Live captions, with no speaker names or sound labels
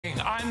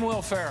I'm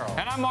Will Ferrell.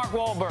 And I'm Mark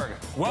Wahlberg.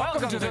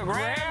 Welcome to the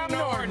Graham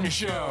Norton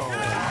Show.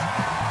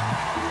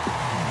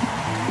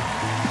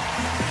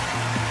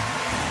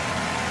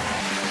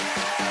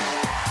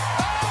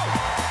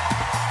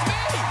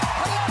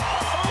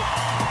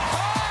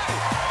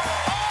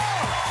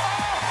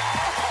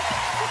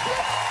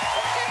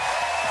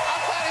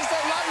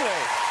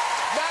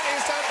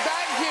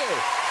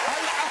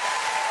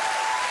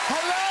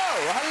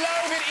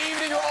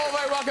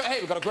 Hey,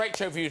 we've got a great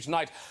show for you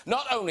tonight.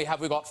 Not only have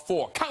we got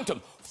count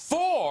them,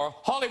 four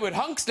Hollywood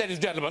hunks, ladies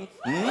and gentlemen.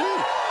 They're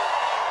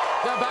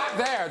back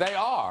there, they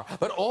are.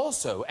 But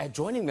also,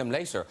 joining them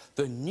later,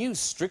 the new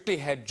Strictly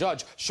head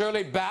judge,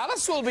 Shirley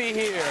Ballas, will be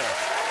here.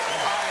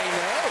 I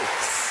know.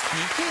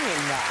 Speaking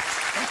in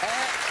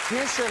that,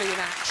 here's Shirley in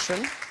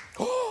action.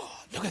 Oh,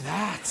 look at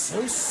that,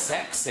 so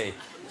sexy.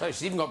 Sorry,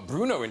 she's even got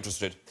Bruno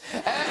interested.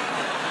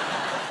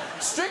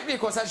 Strictly, of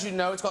course, as you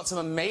know, it's got some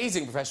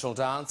amazing professional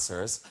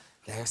dancers.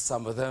 There's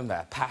some of them,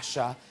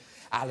 Pasha,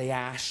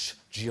 Aliash,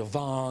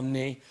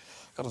 Giovanni.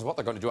 God knows what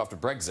they're going to do after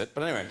Brexit,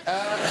 but anyway.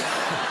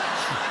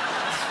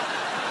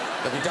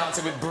 They'll be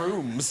dancing with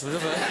brooms. Of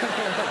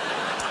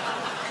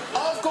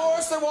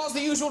course, there was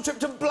the usual trip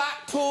to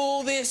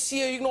Blackpool this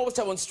year. You can always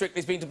tell when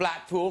Strictly's been to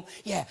Blackpool.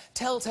 Yeah,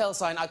 telltale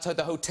sign outside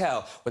the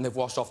hotel when they've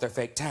washed off their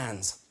fake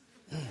tans.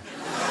 Let's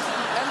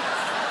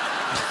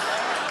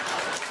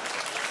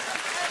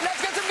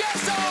get some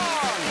guests on!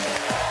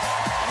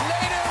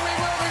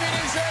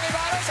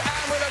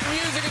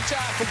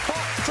 Chat from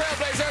pop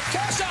trailblazer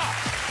Kesha.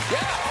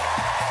 Yeah.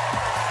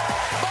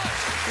 But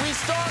we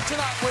start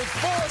tonight with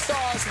 4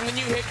 stars from the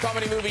new hit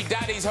comedy movie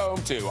Daddy's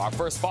Home 2. Our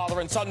first father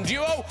and son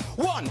duo.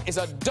 One is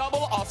a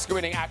double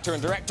Oscar-winning actor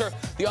and director.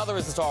 The other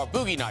is the star of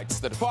Boogie Nights,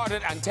 The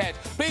Departed, and Ted.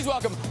 Please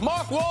welcome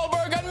Mark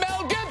Wahlberg and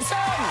Mel Gibson.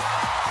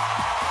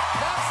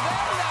 That's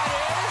them, that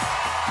is.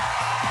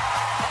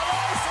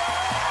 Hello, sir.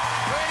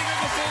 Very good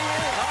to see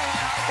you. Hi.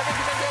 Hello.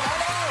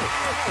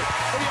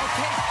 Are you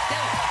okay?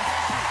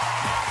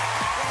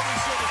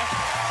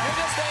 You're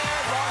just there,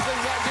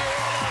 Roslyn's like you.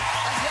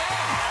 That's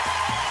them.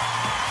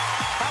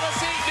 Have a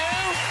seat,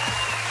 dude.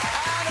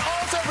 And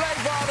also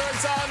playing father and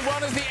son.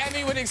 One is the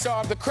Emmy-winning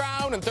star of The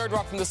Crown and Third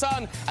Rock from the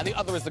Sun, and the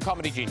other is the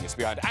comedy genius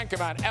behind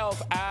Anchorman,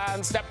 Elf,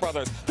 and Step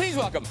Brothers. Please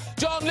welcome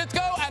John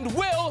Lithgow and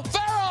Will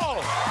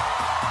Ferrell. Oh,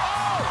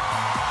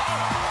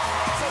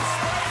 so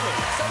sprightly,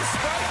 so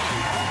sprightly.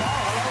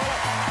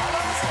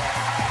 Hello, sir.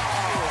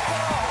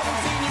 Haven't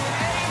seen you in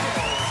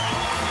ages.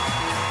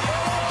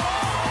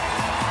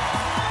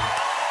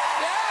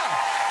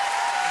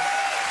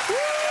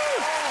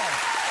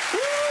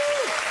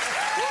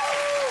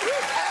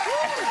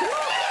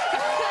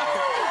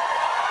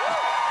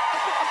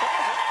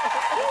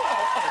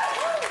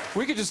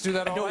 We could just do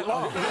that all night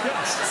long.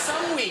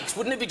 Some weeks,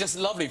 wouldn't it be just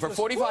lovely for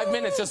 45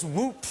 minutes, just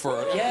whoop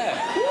for it? Yeah.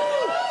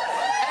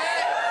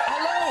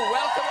 Hello,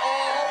 welcome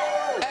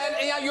all. And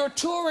yeah, you're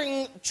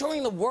touring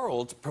the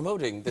world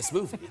promoting this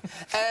movie.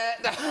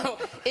 Now,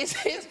 is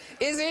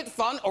it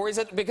fun, or is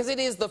it, because it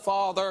is the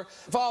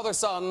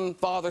father-son,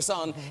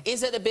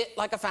 is it a bit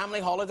like a family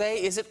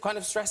holiday? Is it kind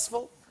of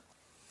stressful?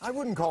 I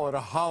wouldn't call it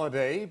a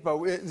holiday, but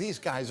these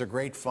guys are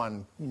great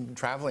fun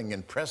traveling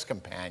in press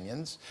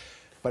companions.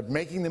 But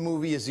making the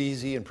movie is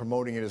easy and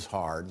promoting it is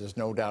hard. There's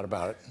no doubt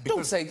about it.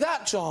 Don't say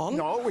that, John.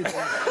 No, we don't.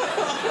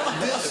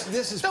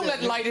 this is. Don't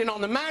let light in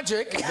on the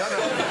magic.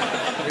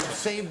 No. We've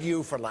saved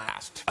you for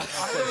last.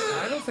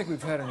 I don't think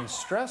we've had any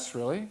stress,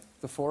 really,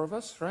 the 4 of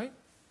us, right?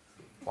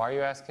 Why are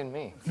you asking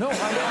me? No,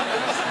 I'm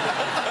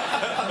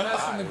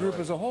asking the group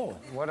as a whole.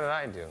 What did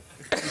I do?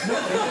 No, you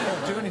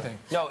didn't do anything.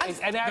 No, in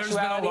actuality, there's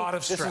been a lot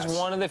of stress. This is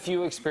one of the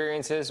few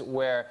experiences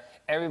where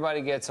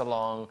everybody gets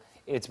along.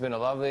 It's been a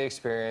lovely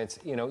experience.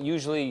 You know,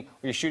 usually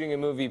when you're shooting a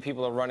movie,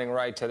 people are running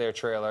right to their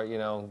trailer, you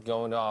know,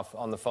 going off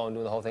on the phone,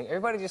 doing the whole thing.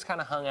 Everybody just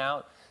kind of hung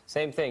out.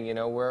 Same thing, you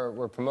know,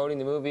 we're promoting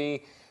the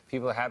movie.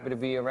 People are happy to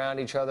be around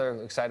each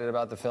other, excited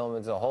about the film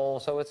as a whole,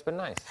 so it's been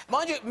nice.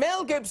 Mind you,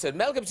 Mel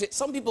Gibson,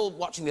 some people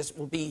watching this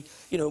will be,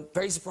 you know,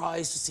 very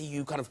surprised to see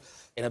you kind of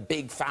in a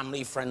big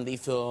family-friendly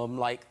film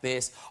like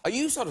this. Are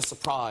you sort of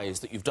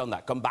surprised that you've done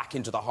that, come back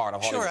into the heart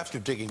of Hollywood? Sure, after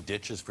digging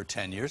ditches for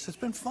 10 years, it's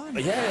been fun.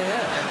 Yeah.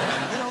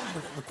 And, you know,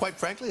 quite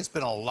frankly, it's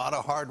been a lot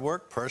of hard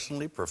work,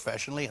 personally,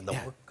 professionally, and the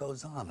work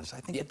goes on, as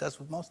I think it does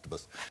with most of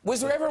us.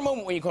 Was there ever a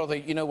moment when you thought,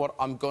 you know what,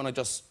 I'm going to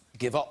just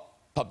give up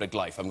public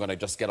life. I'm going to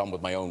just get on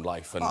with my own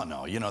life. And... Oh,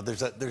 no. You know,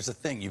 there's a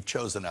thing. You've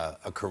chosen a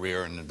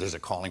career, and there's a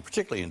calling,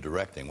 particularly in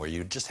directing, where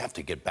you just have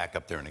to get back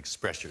up there and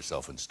express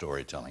yourself in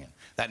storytelling. And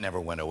that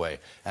never went away.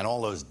 And all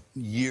those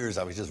years,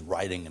 I was just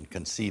writing and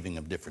conceiving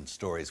of different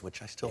stories,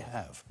 which I still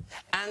have.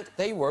 And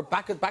they were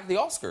back at the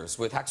Oscars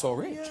with Hacksaw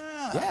Ridge.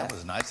 Yeah, that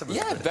was nice. It was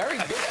very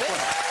good thing.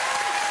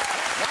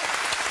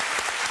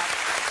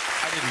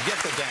 I didn't get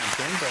the damn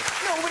thing, but...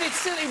 No, but it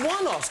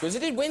won Oscars. It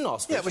did win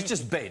Oscars. Yeah, it was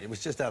just bait. It was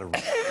just out of...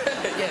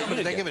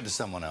 They give it to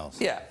someone else.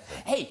 Yeah.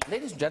 Hey,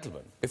 ladies and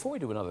gentlemen, before we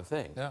do another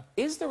thing,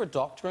 is there a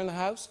doctor in the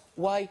house?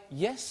 Why,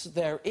 yes,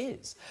 there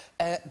is.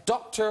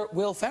 Dr.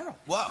 Will Ferrell.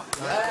 Wow.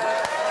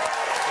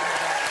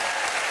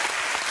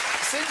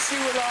 Since you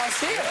were last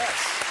here.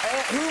 Yes.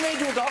 Who made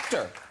you a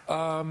doctor?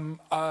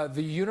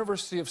 The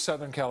University of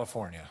Southern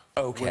California.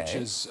 Okay. Which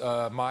is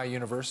my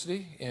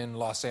university in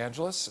Los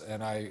Angeles,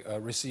 and I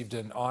received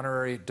an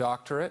honorary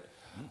doctorate.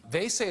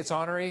 They say it's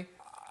honorary.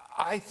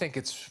 I think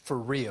it's for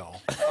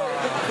real.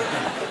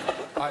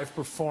 I've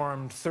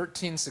performed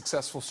 13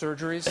 successful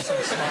surgeries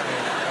since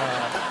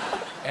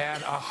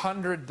and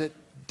 100 that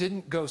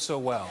didn't go so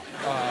well.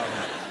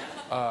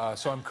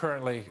 So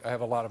I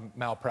have a lot of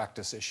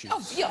malpractice issues.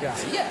 Oh,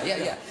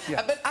 yeah.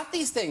 But at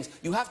these things,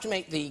 you have to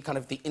make the kind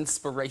of the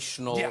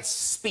inspirational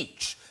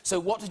speech. So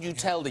what did you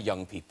tell the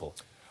young people?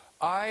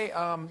 I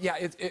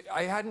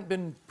hadn't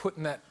been put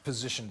in that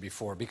position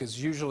before,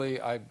 because usually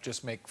I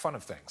just make fun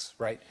of things,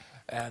 right?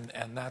 And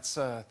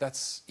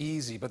that's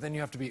easy, but then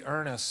you have to be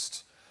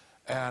earnest.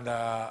 And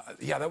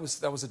that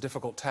was a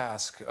difficult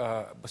task.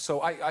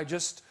 So I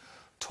just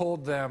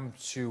told them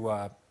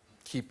to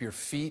keep your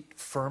feet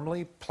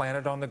firmly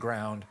planted on the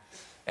ground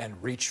and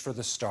reach for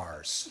the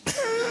stars.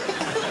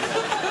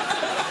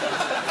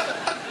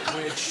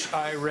 Which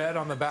I read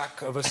on the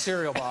back of a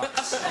cereal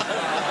box.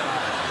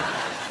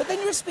 But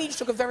then your speech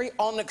took a very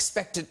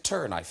unexpected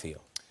turn, I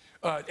feel.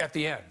 At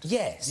the end?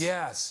 Yes.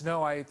 Yes.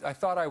 No, I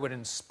thought I would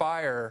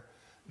inspire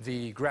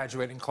the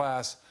graduating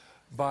class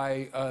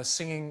by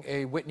singing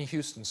a Whitney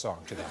Houston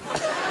song to them.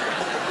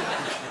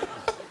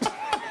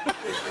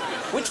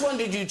 Which one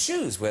did you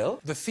choose, Will?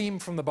 The theme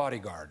from The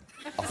Bodyguard.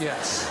 Oh,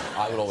 yes.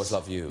 I Will Always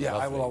Love You. Yeah,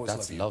 lovely. I Will Always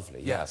That's Love You. That's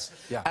lovely, yes.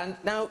 Yeah. And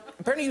now,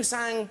 apparently you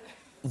sang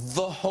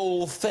the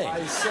whole thing.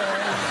 I sang...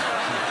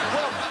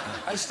 Well,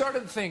 I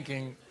started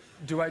thinking,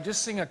 do I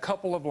just sing a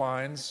couple of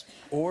lines,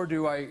 or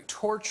do I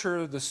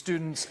torture the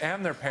students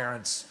and their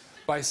parents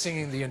by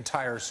singing the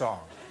entire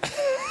song?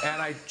 And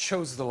I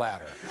chose the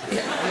latter.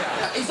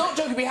 Yeah. He's not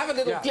joking. We have a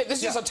little clip. This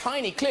is just a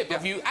tiny clip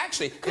of you.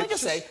 Actually, can I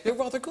just say, you're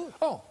rather good.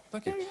 Oh,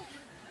 thank you.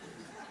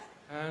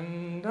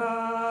 And I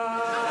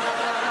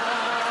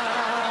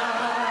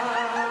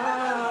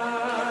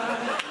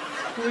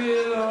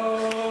will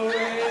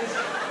always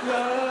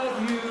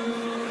love you.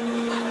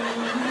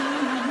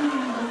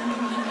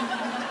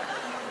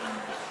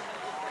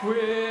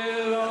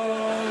 Will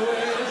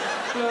always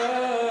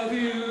love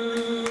you.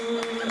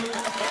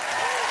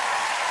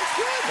 It's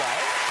good,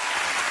 right?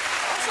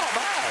 That's not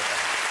bad.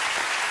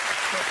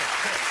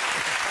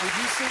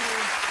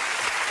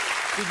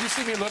 Did you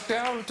see me look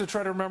down to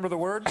try to remember the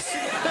words?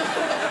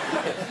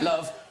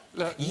 Love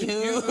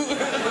you.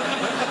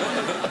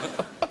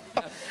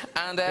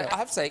 And I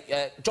have to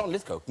say, John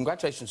Lithgow,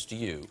 congratulations to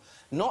you.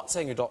 Not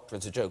saying your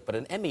doctorate's a joke, but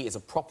an Emmy is a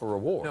proper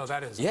award. No,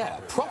 that is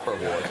a proper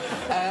award.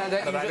 And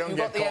but I don't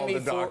get called a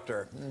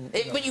doctor.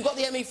 But you got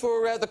the Emmy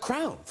for The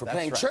Crown, for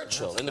playing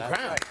Churchill in The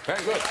Crown. Right.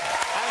 Very good.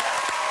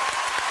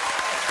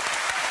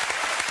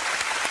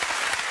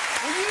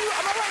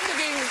 Am I right in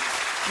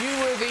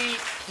thinking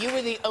you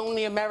were the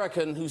only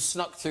American who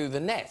snuck through the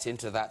net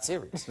into that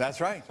series? That's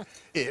right.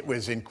 It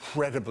was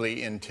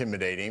incredibly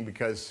intimidating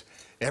because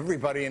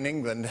everybody in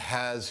England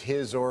has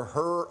his or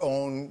her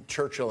own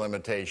Churchill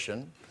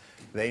imitation.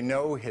 They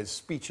know his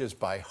speeches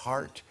by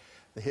heart.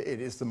 It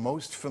is the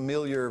most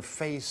familiar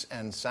face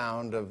and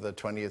sound of the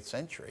 20th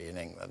century in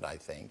England, I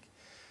think.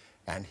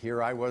 And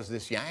here I was,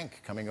 this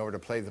Yank, coming over to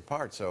play the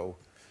part. So,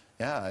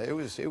 yeah, it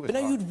was But now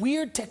fun. you had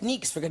weird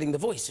techniques for getting the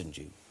voice, didn't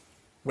you?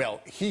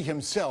 Well, he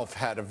himself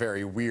had a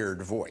very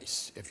weird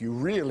voice. If you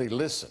really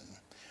listen,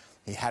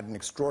 he had an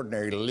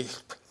extraordinary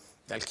lisp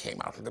that came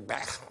out of the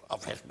back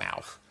of his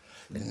mouth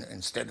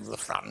instead of the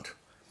front.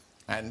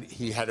 And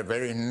he had a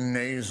very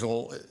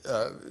nasal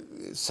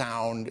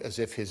sound, as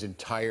if his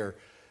entire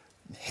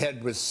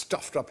head was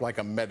stuffed up like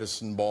a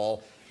medicine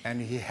ball. And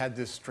he had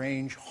this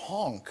strange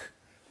honk,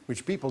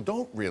 which people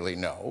don't really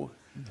know.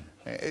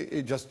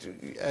 It just,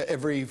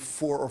 every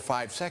 4 or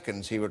 5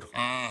 seconds, he would...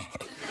 I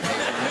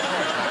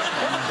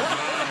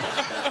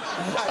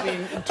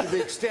mean, to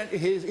the extent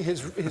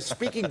his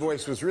speaking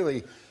voice was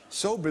really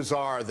so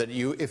bizarre that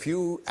if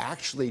you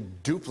actually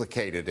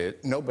duplicated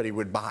it, nobody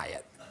would buy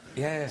it.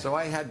 Yeah. So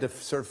I had to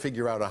sort of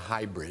figure out a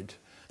hybrid.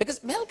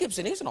 Because Mel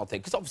Gibson is an odd thing,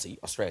 because obviously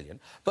Australian,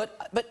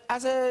 but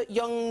as a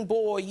young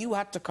boy, you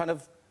had to kind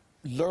of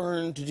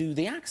learn to do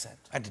the accent.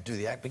 I had to do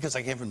the act because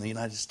I came from the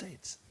United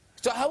States.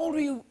 So how old were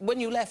you when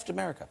you left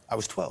America? I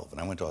was 12 and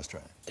I went to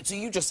Australia. So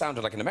you just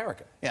sounded like an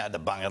American. Yeah, I had to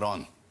bang it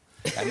on.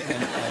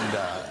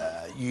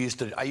 I used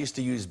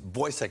to use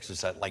voice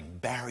exercise like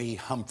Barry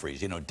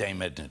Humphries, you know,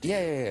 Dame Edna.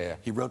 Yeah.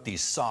 He wrote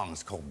these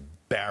songs called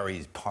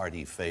Barry's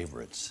Party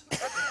Favorites. You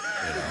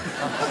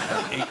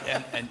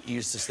know? and he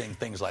used to sing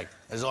things like,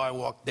 as I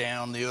walked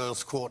down the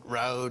Earl's Court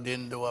Road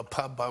into a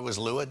pub, I was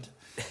lured.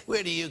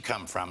 Where do you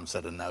come from,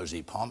 said a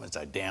nosy pom, as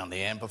I downed the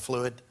amber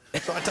fluid.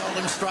 So I told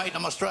him straight,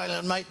 I'm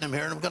Australian mate, and I'm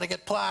here, and I'm going to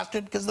get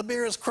plastered, because the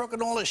beer is crooked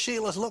and all the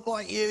Sheilas look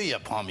like you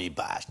pommy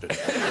bastard. It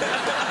goes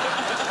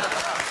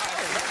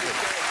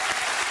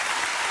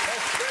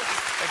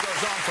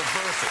on for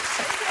verses,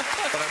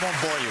 but I won't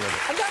bore you with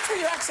it. And that's where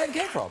your accent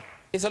came from.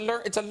 It's a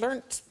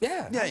learnt,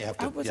 yeah. Yeah, you have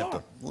to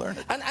learn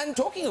it. And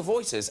talking of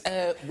voices,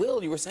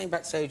 Will, you were saying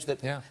backstage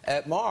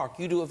that, Mark,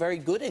 you do a very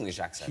good English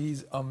accent.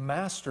 He's a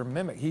master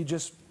mimic. He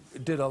just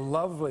did a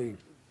lovely,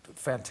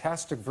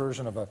 fantastic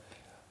version of a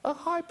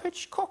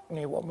high-pitched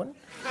Cockney woman.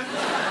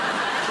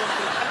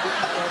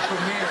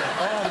 Premiere.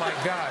 Oh my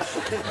gosh.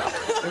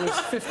 It was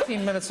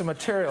 15 minutes of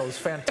material. It was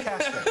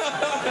fantastic.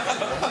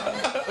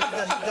 He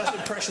does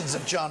impressions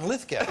of John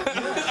Lithgow.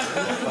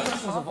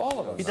 Impressions of all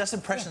of us. He does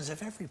impressions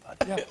of everybody.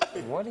 Yeah.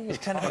 What are you? He's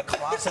kind of a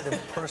closeted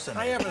person.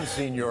 I haven't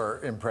seen your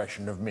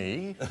impression of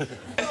me.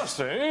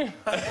 Dusty?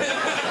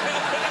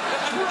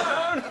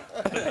 Brad!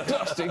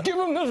 Dusty, give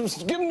him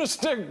the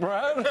stick,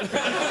 Brad. Very good.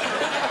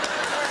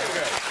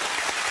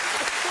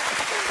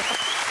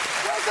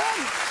 Well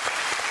done.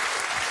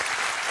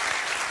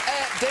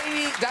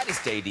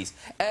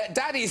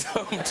 Daddy's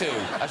Home 2.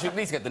 I should at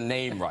least get the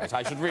name right.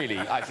 I should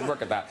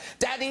work at that.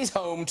 Daddy's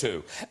Home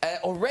 2.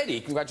 Already,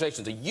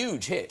 congratulations, a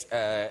huge hit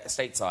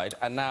stateside,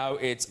 and now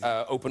it's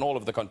open all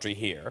over the country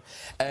here.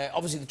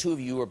 Obviously, the two of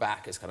you are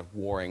back as kind of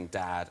warring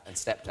dad and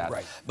stepdad.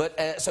 Right.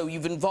 But, so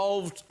you've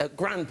involved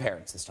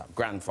grandparents this time,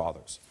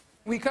 grandfathers.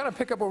 We kind of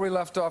pick up where we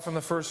left off in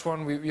the first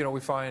one. We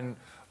find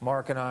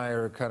Mark and I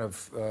are kind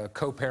of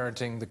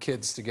co-parenting the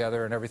kids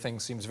together, and everything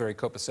seems very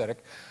copacetic.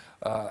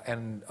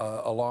 And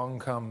along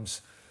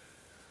comes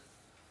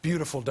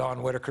beautiful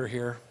Dawn Whitaker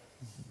here.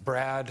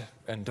 Brad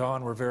and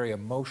Dawn were very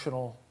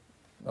emotional,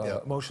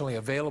 emotionally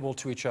available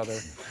to each other.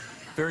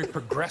 Very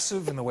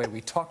progressive in the way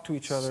we talk to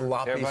each other.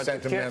 Sloppy,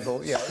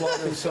 sentimental. Yeah.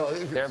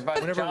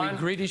 Whenever we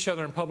greet each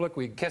other in public,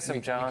 we kiss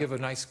him, John. We give a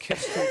nice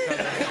kiss to each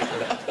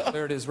other.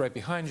 There it is, right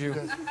behind you.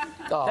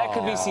 That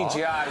could be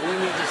CGI.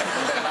 We need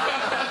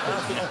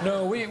to.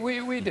 No,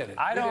 we did it.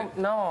 I don't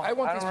know. I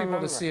want these people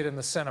to see it in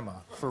the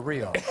cinema, for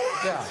real.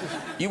 Yeah.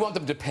 You want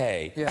them to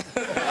pay. Yeah.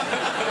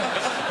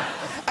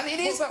 And it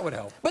is. Well, that would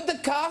help. But the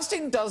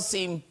casting does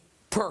seem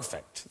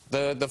perfect.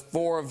 The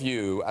four of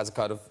you as a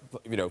kind of,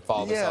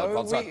 father,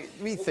 son, son.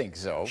 We think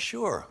so.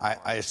 Sure.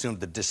 I assumed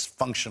the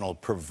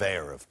dysfunctional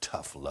purveyor of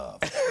tough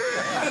love.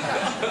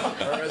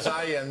 Whereas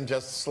I am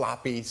just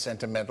sloppy,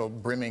 sentimental,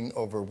 brimming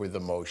over with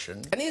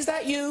emotion. And is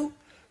that you?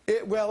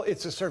 Well,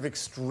 it's a sort of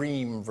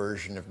extreme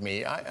version of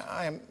me.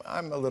 I'm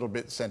a little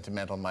bit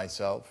sentimental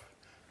myself,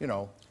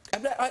 But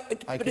I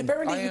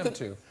apparently you am can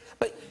too.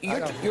 But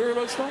you're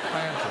emotional?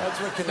 I am too.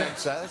 That's what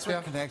connects us. That's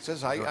what connects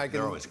us.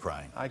 They're always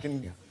crying. I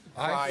can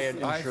cry at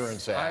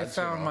insurance I ads.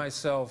 found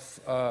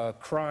myself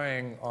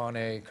crying on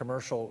a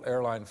commercial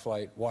airline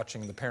flight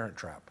watching The Parent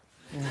Trap.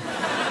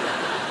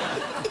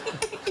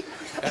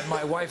 And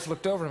my wife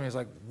looked over at me and was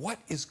like, "What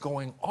is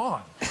going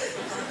on?"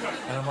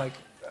 And I'm like,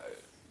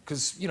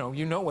 because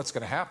you know what's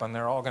going to happen.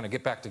 They're all going to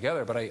get back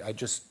together, but I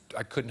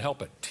couldn't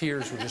help it.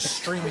 Tears were just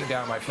streaming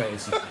down my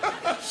face.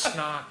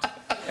 Snot,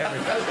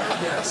 everything.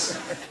 Yes.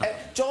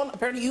 John,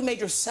 apparently you made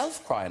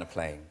yourself cry on a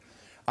plane.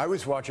 I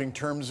was watching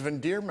Terms of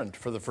Endearment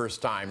for the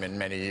first time in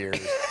many years.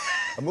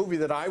 A movie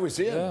that I was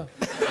in. Yeah.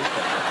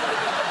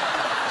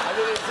 I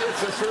mean,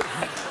 it's a sort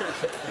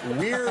of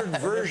weird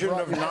version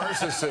of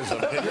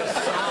narcissism. You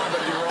just sob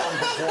at your own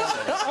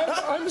performance.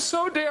 I'm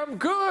so damn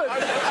good.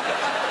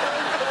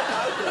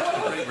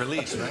 Great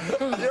release,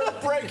 right? You're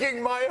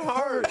breaking my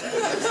heart.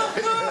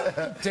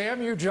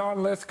 Damn you,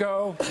 John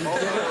Lithgow. You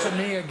did it to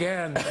me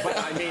again. But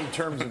I mean,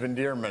 Terms of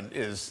Endearment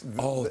is...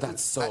 Oh,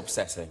 that's so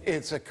upsetting.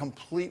 It's a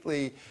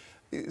completely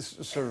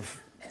sort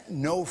of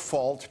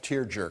no-fault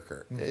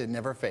tearjerker. It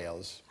never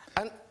fails.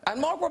 And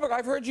Mark Wahlberg,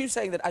 I've heard you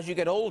saying that as you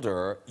get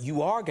older,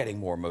 you are getting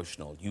more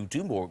emotional. You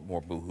do more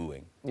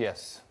boo-hooing.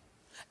 Yes.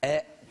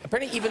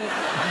 Apparently even...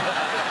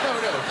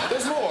 No,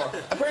 there's more.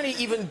 Apparently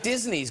even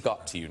Disney's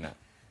got to you now.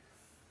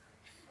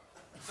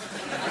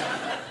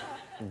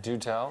 Do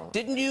tell.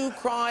 Didn't you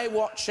cry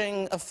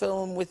watching a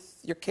film with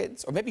your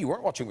kids? Or maybe you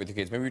weren't watching it with your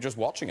kids. Maybe you were just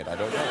watching it. I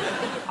don't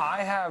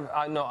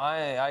know.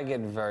 I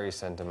get very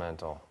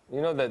sentimental.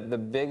 You know, the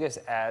biggest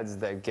ads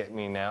that get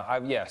me now,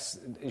 yes,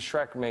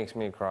 Shrek makes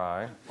me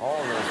cry.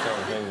 All of those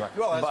films make me cry.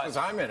 Well, that's because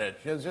I'm in it.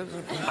 I didn't realize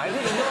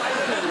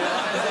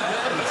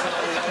that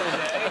until the other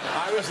day.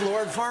 I was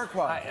Lord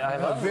Farquaad. I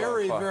love a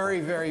very, Lord Farquaad. very,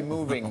 very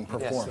moving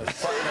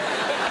performance.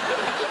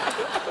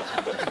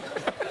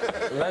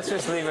 Let's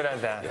just leave it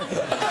at that.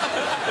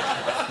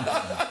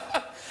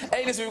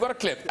 Hey, listen, we've got a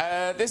clip.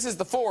 This is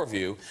the four of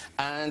you,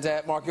 and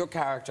Mark, your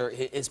character,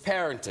 his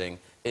parenting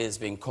is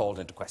being called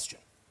into question.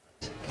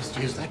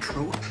 Dusty, is that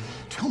true?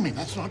 Tell me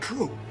that's not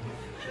true.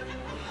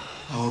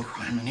 Oh,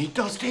 criminy,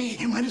 Dusty,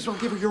 you might as well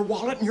give her your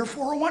wallet and your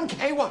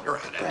 401k while you're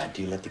at it. Brad,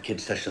 do you let the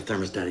kids touch the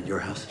thermostat at your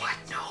house? What?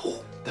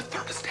 No. The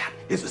thermostat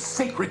is a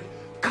sacred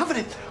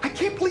covenant. I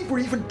can't believe we're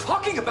even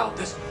talking about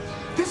this.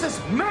 This is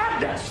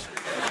madness.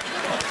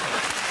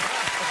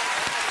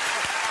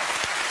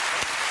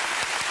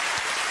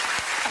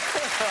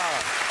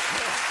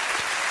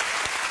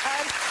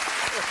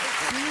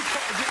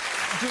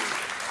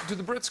 Do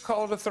the Brits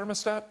call it a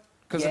thermostat?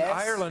 Because Yes. in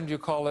Ireland you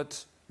call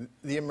it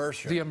The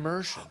immersion. the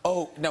immersion.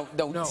 Oh, no.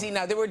 See,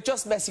 now, they were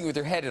just messing with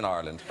your head in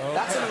Ireland. Oh.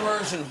 That's an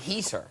immersion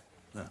heater.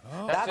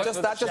 Oh. That just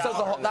does the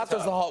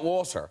hot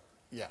water.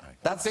 Yeah.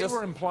 That's They just...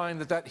 were implying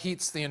that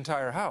heats the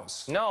entire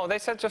house. No, they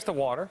said just the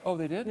water. Oh,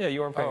 they did? Yeah, you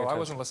weren't paying Oh, I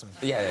attention. wasn't listening.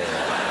 Yeah.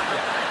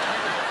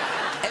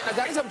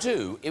 Daddy's Home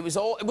 2, it was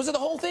it the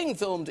whole thing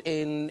filmed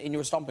in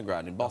your stomping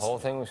ground in Boston? The whole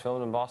thing was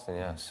filmed in Boston,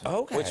 yes.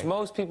 Okay. Which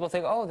most people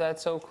think, oh,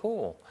 that's so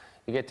cool.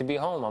 You get to be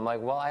home. I'm like,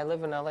 well, I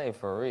live in L.A.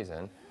 for a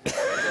reason.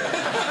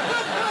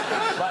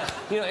 But,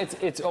 you know,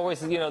 it's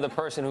always, you know, the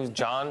person who's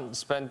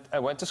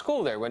went to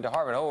school there, went to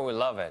Harvard. Oh, we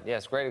love it.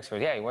 Yes, great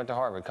experience. Yeah, you went to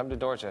Harvard. Come to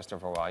Dorchester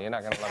for a while. You're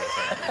not going to love it.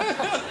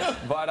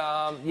 But,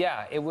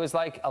 yeah, it was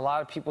like a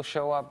lot of people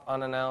show up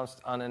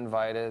unannounced,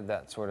 uninvited,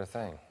 that sort of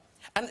thing.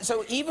 And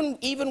so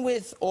even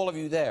with all of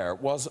you there,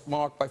 was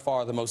Mark by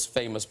far the most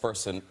famous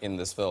person in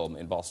this film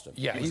in Boston?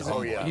 Yeah,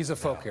 he's a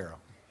folk hero.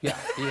 Yeah,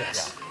 he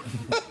is.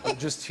 You'll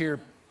just hear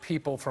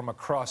people from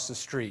across the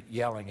street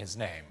yelling his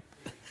name,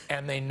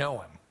 and they know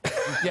him.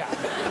 Yeah.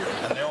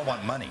 And they all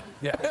want money.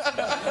 Yeah.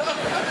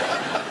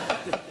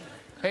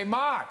 Hey,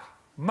 Mark,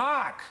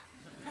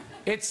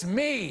 it's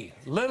me,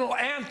 little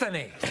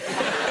Anthony.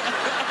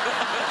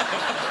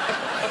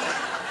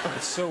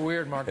 It's so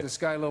weird, Mark. This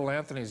guy, little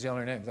Anthony's yelling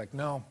your name. He's like,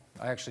 no,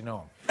 I actually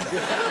know him.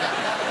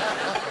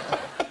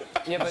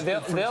 Yeah, but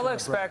they'll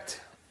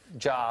expect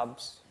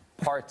jobs,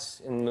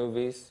 parts in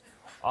movies,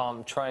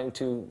 trying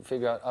to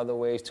figure out other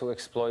ways to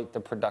exploit the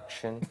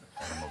production,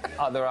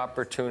 other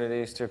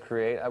opportunities to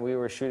create. We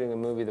were shooting a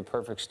movie, The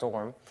Perfect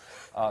Storm,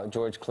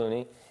 George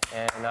Clooney,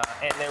 and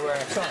they were...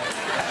 And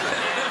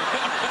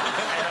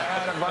I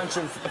had a bunch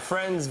of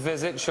friends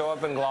show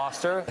up in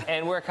Gloucester,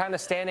 and we're kind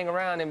of standing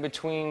around in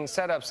between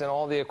setups, and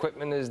all the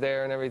equipment is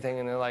there and everything,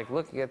 and they're like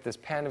looking at this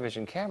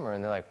Panavision camera,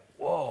 and they're like,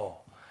 whoa,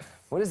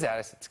 what is that?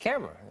 I said, it's a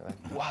camera. And they're like,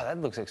 wow, that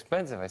looks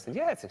expensive. I said,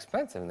 yeah, it's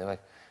expensive. And they're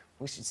like,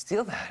 we should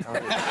steal that.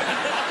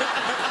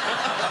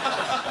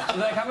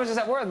 Like, how much is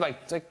that worth? Like,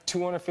 it's like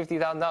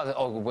 $250,000.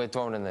 Oh, we're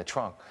throwing it in the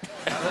trunk.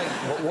 I was like,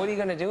 what are you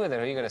going to do with it?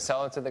 Are you going to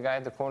sell it to the guy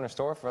at the corner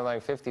store for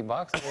like $50? I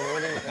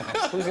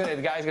mean,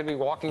 the guy's going to be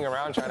walking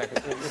around trying to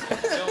film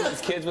his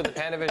kids with a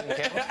Panavision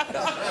camera?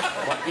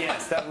 Well,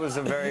 yes, that was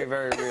a very,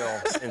 very real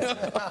incident,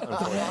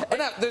 unfortunately.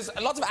 Now, there's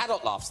lots of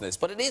adult laughs in this,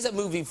 but it is a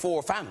movie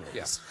for families.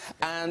 Yes.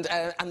 And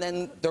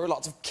then there are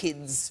lots of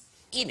kids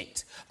in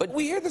it. But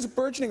we hear there's a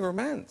burgeoning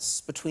romance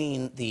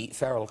between the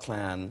Ferrell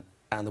clan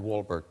and the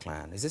Wahlberg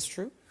clan. Is this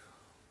true?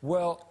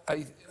 Well,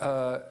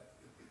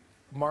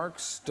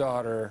 Mark's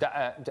daughter...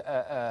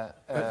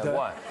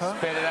 What? Huh?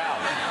 Spit it out.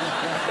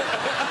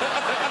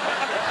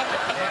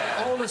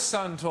 My oldest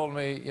son told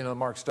me, you know,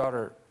 Mark's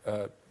daughter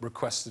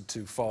requested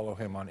to follow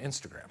him on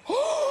Instagram.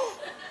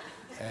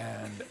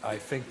 And I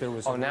think there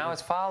was... Oh, now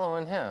it's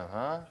following him,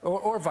 huh?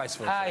 Or vice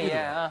versa.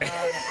 Yeah.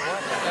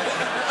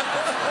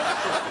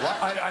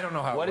 I don't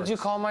know how What did you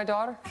call my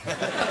daughter?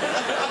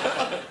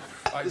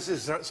 This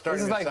is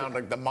starting to sound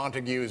like the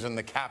Montagues and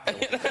the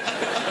Capitol.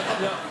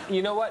 No,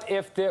 you know what?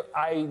 It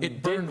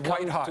burned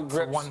white hot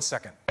for 1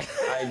 second.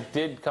 I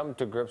did come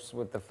to grips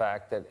with the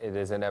fact that it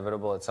is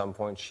inevitable at some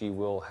point she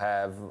will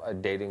have a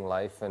dating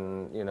life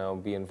and, you know,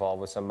 be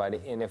involved with somebody.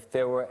 And if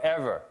there were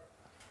ever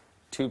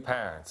two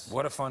parents...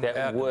 What a fun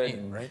that would,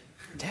 meet, right?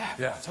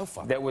 Yeah, so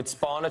fun. That would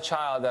spawn a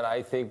child that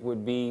I think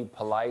would be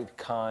polite,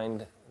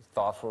 kind,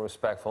 thoughtful,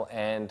 respectful,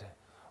 and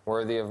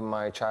worthy of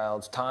my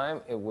child's time,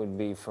 it would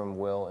be from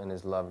Will and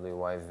his lovely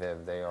wife,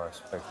 Viv. They are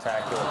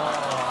spectacular.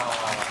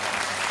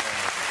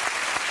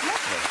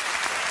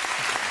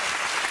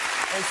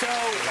 And so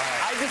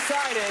I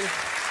decided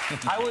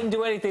I wouldn't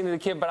do anything to the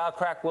kid, but I'll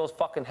crack Will's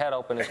fucking head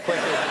open as quick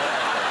as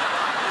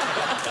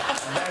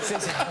That's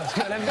just how it's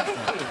gonna be.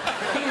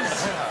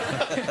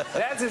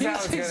 That's just how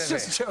it's gonna be. He's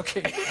just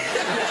joking. He's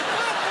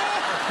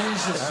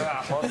just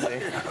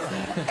joking.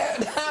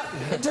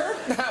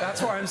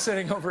 That's why I'm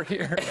sitting over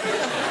here.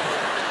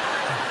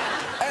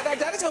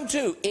 Daddy's Home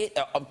 2,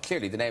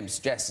 clearly the name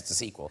suggests it's a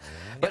sequel.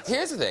 But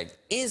here's the thing.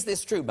 Is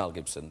this true, Mel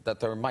Gibson, that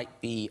there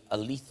might be a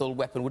lethal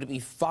weapon? Would it be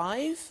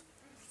 5?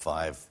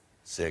 5,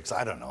 6,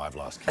 I don't know, I've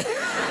lost count.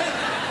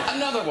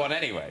 Another one,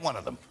 anyway. One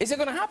of them. Is it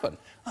going to happen?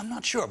 I'm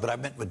not sure, but I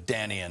met with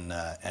Danny and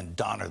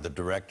Donner, the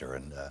director,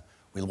 and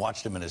we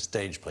watched him in his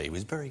stage play. He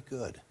was very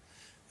good.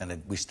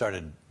 And we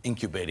started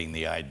incubating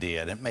the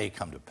idea, and it may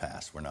come to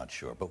pass, we're not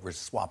sure, but we're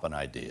swapping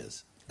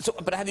ideas. So,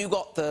 but have you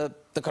got the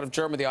kind of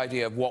germ of the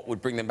idea of what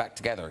would bring them back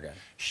together again?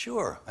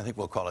 Sure. I think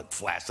we'll call it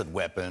Flaccid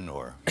Weapon,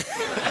 or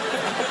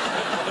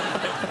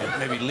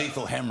maybe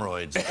Lethal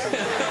Hemorrhoids.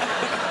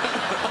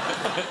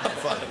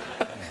 Fun.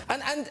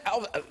 And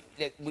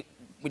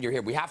when you're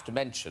here, we have to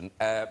mention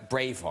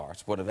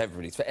Braveheart, one of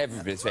everybody's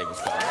famous films.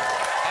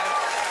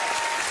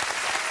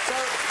 So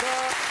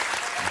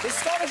the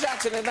Scottish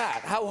accent in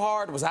that, how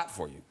hard was that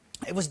for you?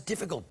 It was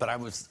difficult, but I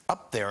was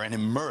up there and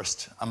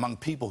immersed among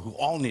people who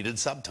all needed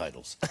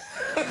subtitles. So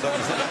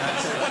I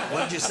said,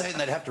 what did you say? And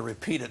they'd have to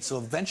repeat it. So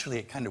eventually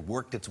it kind of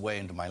worked its way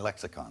into my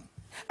lexicon.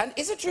 And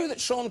is it true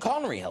that Sean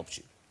Connery helped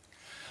you?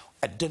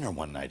 At dinner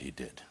one night he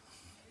did.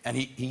 And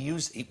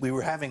we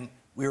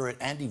were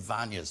at Andy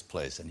Vanya's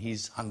place, and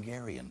he's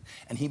Hungarian,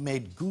 and he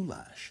made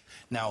goulash.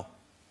 Now,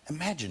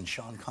 imagine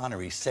Sean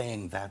Connery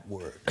saying that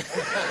word.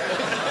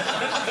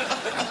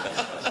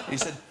 He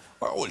said,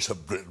 I always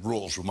have bread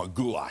rolls with my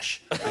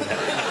goulash.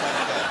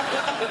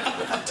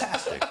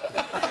 Fantastic.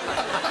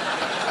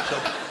 So,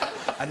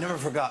 I've never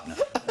forgotten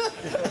it.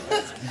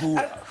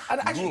 And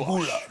actually,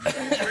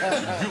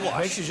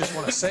 Makes you just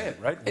want to say it,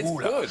 right? it's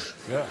good.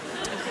 Yeah.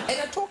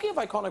 And talking of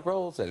iconic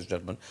roles, ladies and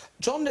gentlemen,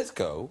 John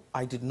Lithgow,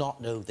 I did not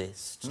know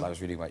this till I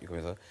was reading about your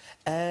career.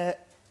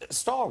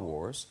 Star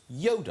Wars,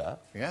 Yoda.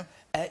 Yeah.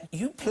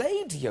 You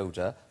played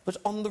Yoda, but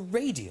on the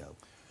radio.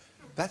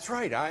 That's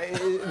right.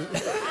 You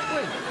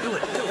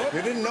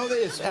didn't know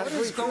this. What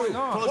is going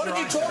on? What did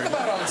you talk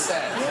about on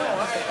set?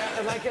 No,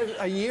 like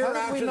a year How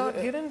after. did we not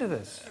get into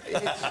this?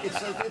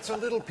 It's a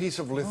little piece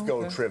of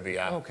Lithgow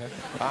trivia. Okay.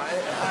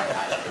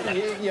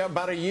 Yeah,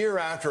 about a year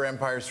after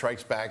Empire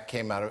Strikes Back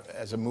came out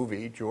as a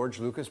movie, George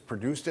Lucas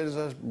produced it as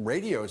a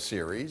radio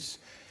series,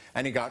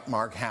 and he got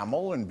Mark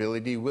Hamill and Billy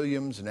D.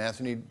 Williams and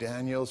Anthony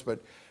Daniels, but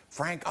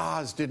Frank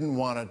Oz didn't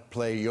want to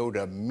play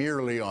Yoda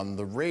merely on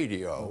the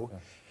radio. Okay.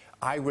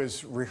 I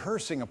was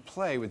rehearsing a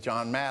play with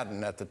John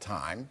Madden at the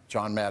time.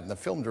 John Madden, the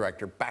film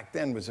director, back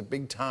then was a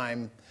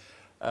big-time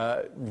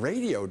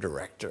radio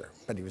director,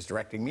 but he was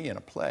directing me in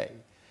a play.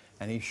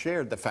 And he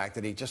shared the fact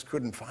that he just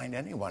couldn't find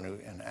anyone who,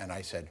 and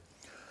I said,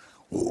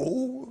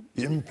 "Oh,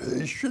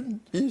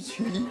 impatient is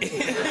he?"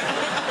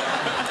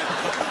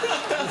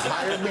 He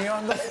hired me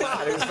on the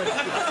spot. It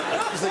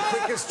was the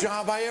quickest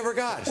job I ever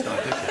got.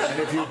 And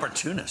if you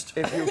opportunist.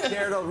 If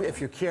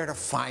you care to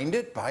find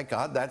it, by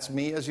God, that's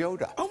me as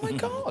Yoda. Oh my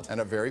God!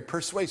 And a very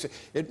persuasive.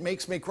 It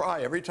makes me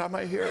cry every time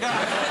I hear it.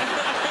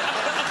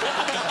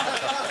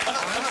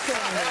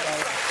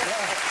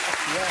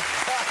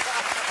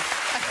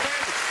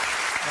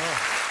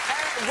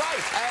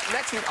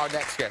 Let's meet our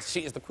next guest.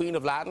 She is the Queen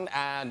of Latin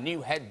and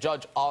new head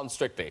judge on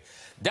Strictly.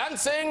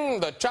 Dancing,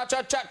 the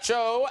Cha-Cha-Chat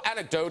Show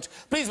anecdote.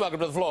 Please welcome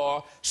to the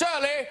floor,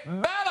 Shirley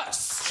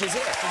Ballas. She's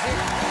here. Oh,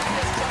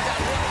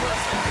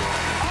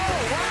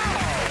 wow.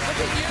 Look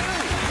at you.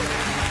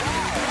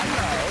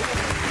 Wow,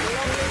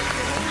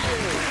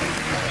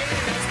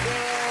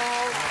 hello.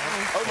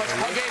 Oh,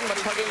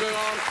 much hugging going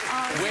on.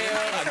 Will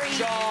and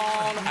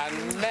John and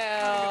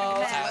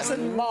Mel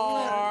and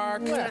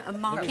Mark. A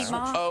Marky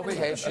Mark. Oh,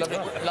 okay.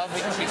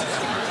 Lovely. She's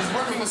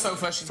working the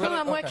sofa. She's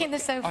I'm working the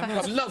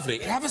sofa. Lovely.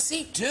 Have a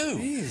seat,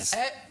 too.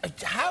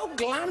 How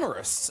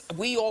glamorous.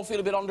 We all feel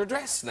a bit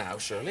underdressed now,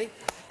 Shirley.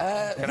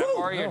 Can I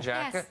borrow your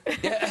jacket?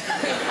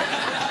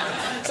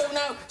 Yes.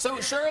 Yeah. So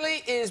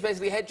Shirley is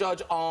basically head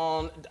judge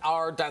on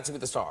our Dancing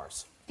with the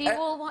Stars. Do you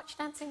all watch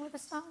Dancing with the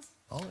Stars?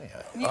 Oh,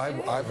 yeah.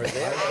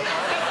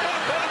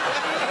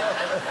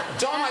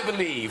 John, I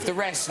believe. The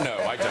rest, no,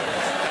 I don't.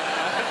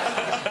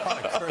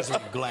 A cursory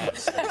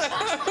glance.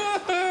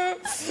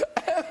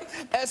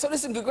 So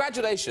listen,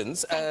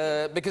 congratulations,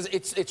 because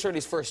it's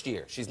Shirley's first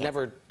year. She's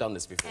never done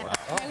this before.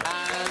 And,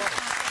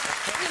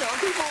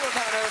 people were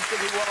kind of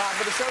thinking, well,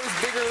 but the show's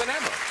bigger than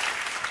ever.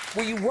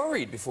 Were you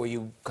worried before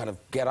you kind of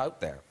get out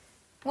there?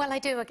 Well, I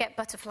do. I get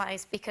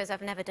butterflies because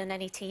I've never done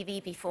any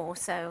TV before,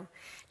 so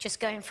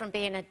just going from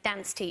being a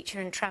dance teacher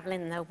and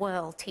travelling the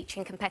world,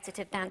 teaching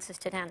competitive dancers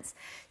to dance,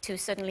 to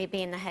suddenly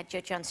being the head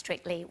judge on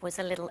Strictly was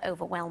a little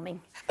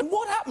overwhelming. And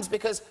what happens?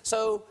 Because,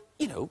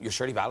 you're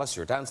Shirley Ballas,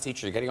 you're a dance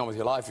teacher, you're getting on with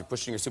your life, you're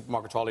pushing your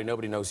supermarket trolley,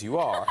 nobody knows who you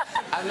are.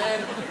 And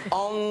then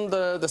on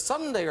the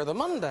Sunday or the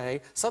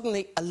Monday,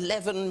 suddenly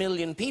 11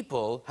 million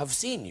people have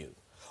seen you.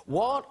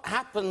 What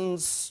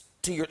happens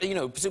to your,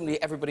 presumably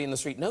everybody in the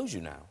street knows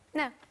you now?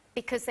 No,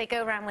 because they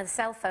go around with a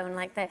cell phone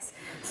like this.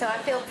 So I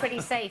feel pretty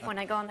safe when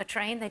I go on the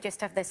train. They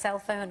just have their cell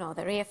phone or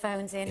their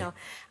earphones in, or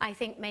I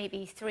think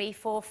maybe 3,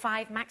 4,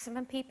 5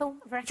 maximum people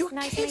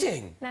recognise me. You're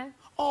kidding? No.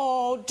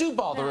 Oh, do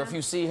bother if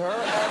you see her.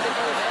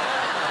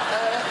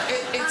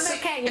 I'm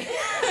okay.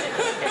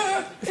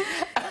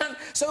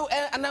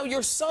 And now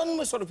your son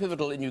was sort of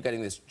pivotal in you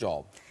getting this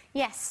job.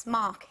 Yes,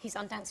 Mark. He's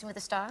on Dancing with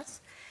the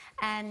Stars.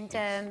 And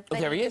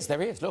there he is.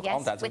 Look, yes,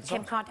 on Dancing with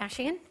Kim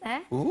Kardashian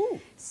there. Ooh.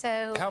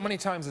 So how many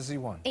times has he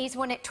won? He's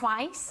won it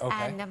twice, okay.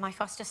 and my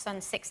foster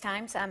son 6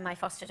 times, and my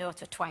foster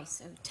daughter twice,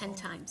 so 10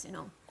 times in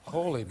all.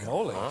 Holy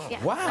moly!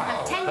 Yeah. Wow, I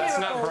have 10 that's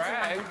not year-olds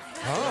brag.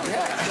 Oh,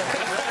 yeah.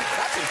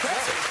 That's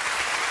impressive.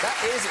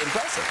 That is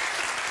impressive.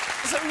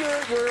 So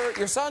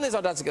your son is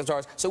on Dancing with the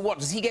Stars. So what,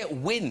 does he get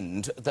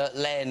wind that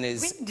Len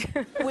is...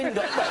 Wind?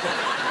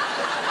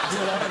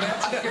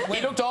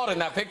 He looked odd in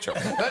that picture.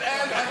 But,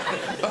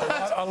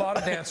 a lot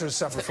of dancers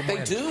suffer from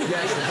wind. They do?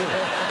 Yes,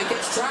 they do. It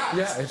gets trapped.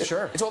 Yeah, it's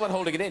sure. It's all about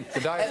holding it in.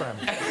 The diaphragm.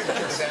 The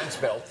dance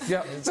belt.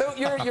 Yeah. So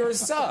your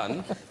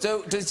son,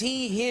 so does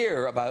he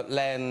hear about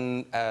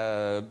Len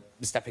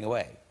stepping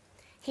away?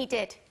 He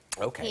did.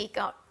 Okay. He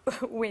got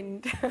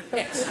wind.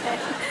 Yes.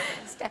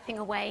 Stepping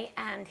away,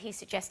 and he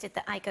suggested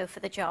that I go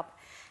for the job.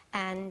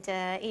 And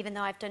even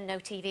though I've done no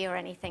TV or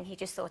anything, he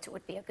just thought it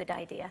would be a good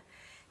idea.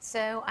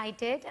 So I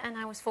did, and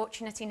I was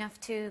fortunate enough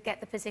to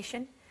get the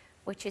position,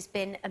 which has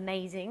been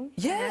amazing.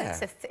 Yeah.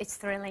 It's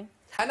thrilling.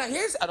 And now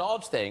here's an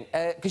odd thing,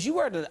 because you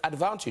were at an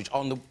advantage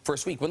on the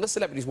first week. When the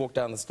celebrities walked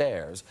down the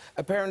stairs,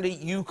 apparently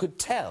you could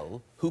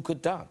tell who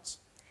could dance.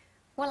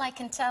 Well, I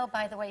can tell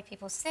by the way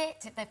people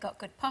sit, if they've got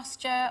good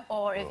posture,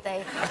 or if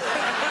they... if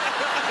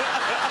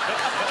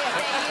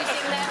they're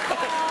using their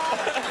core,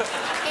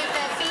 if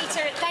their feet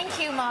are...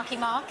 Thank you, Marky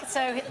Mark.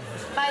 So,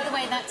 by the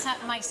way, that's at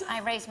I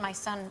raised my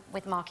son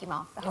with Marky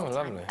Mark the whole time.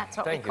 Lovely. That's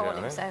what Thank we call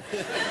you, him. So,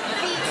 feet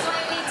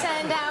slightly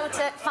turned out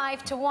at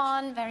 5 to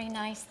 1. Very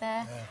nice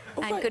there.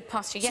 And good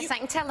posture. Yes, I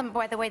can tell them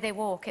by the way they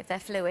walk if they're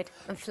fluid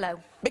and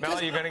flow.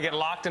 Mel, you're going to get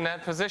locked in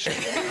that position.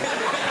 You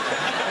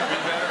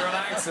better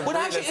relax and Well,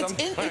 breathe actually, at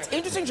some it's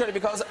interesting, Shirley,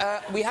 because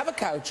we have a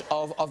couch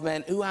of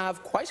men who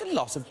have quite a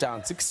lot of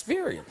dance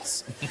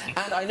experience.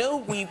 And I know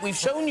we've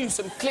shown you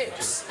some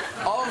clips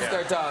of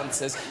their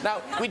dances.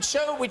 Now, we'd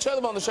show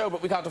them on the show,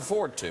 but we can't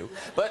afford to.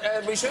 But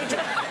we showed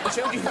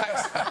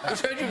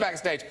you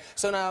backstage.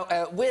 So now,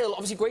 Will,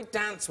 obviously great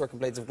dance work in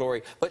Blades of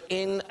Glory, but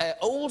in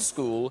old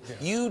school,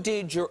 you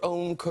did your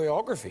own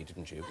choreography,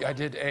 didn't you? I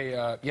did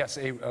a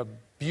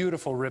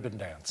beautiful ribbon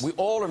dance. We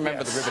all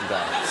remember the ribbon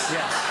dance.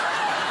 Yes.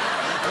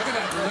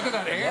 Look at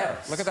that air.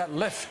 Yes. Look at that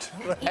lift.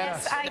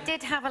 Yes, I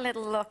did have a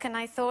little look, and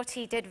I thought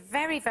he did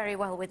very, very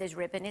well with his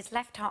ribbon. His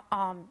left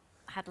arm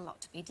had a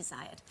lot to be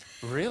desired.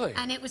 Really?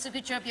 And it was a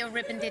good job your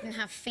ribbon didn't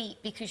have feet,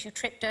 because you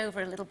tripped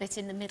over a little bit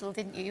in the middle,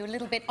 didn't you? You were a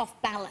little bit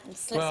off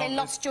balance. Let's say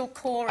lost your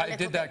core a little bit. I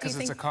did that because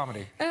it's a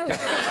comedy. Oh.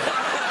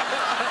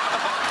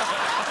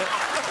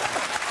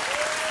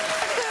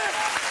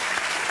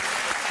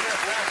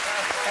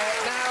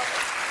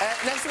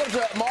 Next we go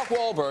to Mark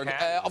Wahlberg.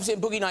 Obviously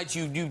in Boogie Nights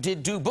you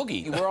did do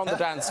Boogie. You were on the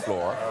dance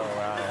floor. Oh,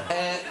 wow.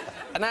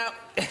 Now,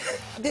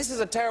 this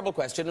is a terrible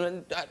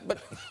question, but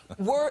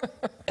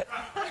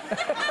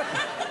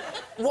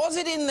was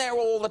it in there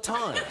all the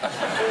time?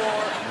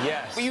 Or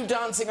yes. Were you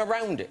dancing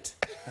around it?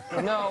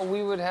 No,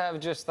 we would have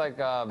just like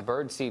a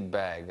birdseed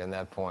bag at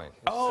that point.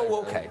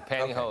 Oh, okay.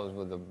 Pantyhose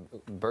with a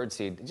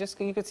birdseed.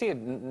 Just, you could see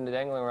it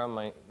dangling around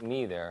my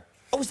knee there.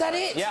 Oh, is that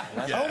it? Yeah.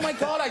 Oh, my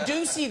God, I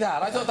do see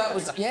that. I thought that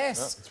was...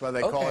 Yes. That's why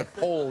they call it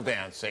pole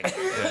dancing.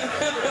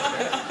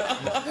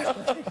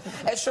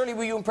 Shirley,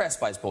 were you impressed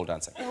by his pole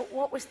dancing? Well,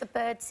 what was the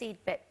birdseed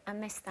bit? I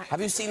missed that.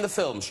 Have you seen the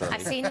film, Shirley?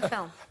 I've seen the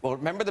film. Well,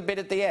 remember the bit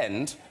at the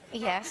end?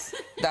 Yes.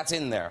 That's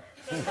in there.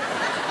 It's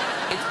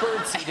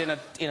birdseed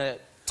in a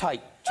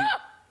tight...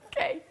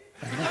 Okay.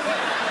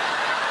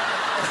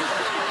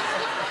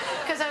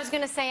 Because I was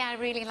going to say I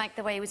really liked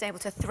the way he was able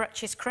to thrutch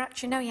his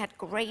crutch. You know, he had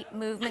great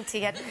movement.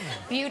 He had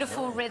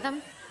beautiful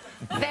rhythm.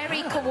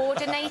 Very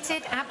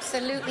coordinated,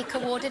 absolutely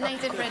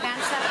coordinated for a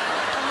dancer.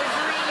 And was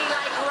really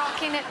like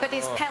rocking it, but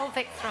his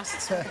pelvic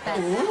thrusts were the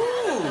best.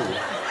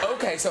 Ooh.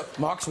 Okay, so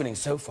Mark's winning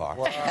so far.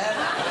 Wow.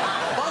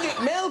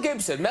 Mel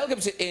Gibson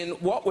in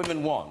What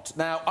Women Want.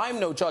 Now, I'm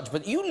no judge,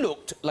 but you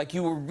looked like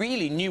you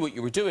really knew what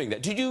you were doing there.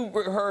 Did you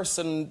rehearse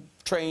and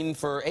train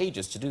for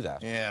ages to do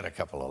that? Yeah, I had a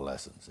couple of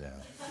lessons, yeah.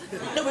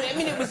 No, but I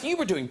mean, you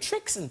were doing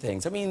tricks and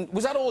things. I mean,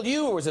 was that all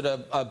you, or was it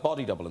a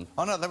body doubling?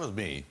 Oh, no, that was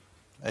me.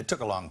 It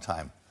took a long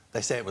time.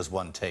 They say it was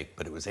one take,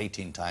 but it was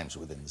 18 times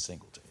within the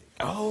single take.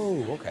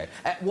 Oh, OK.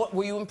 What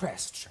were you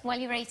impressed? Well,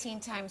 your 18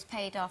 times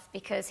paid off,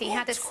 because he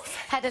had a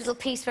little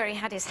piece where he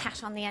had his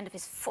hat on the end of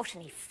his foot,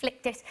 and he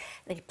flicked it,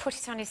 and then he put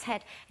it on his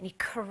head, and he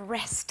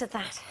caressed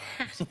that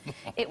hat.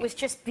 It was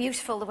just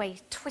beautiful the way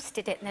he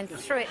twisted it and then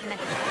threw it, and then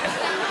with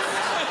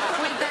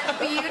that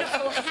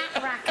beautiful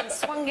hat rack and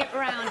swung it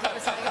round. It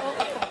was like, oh,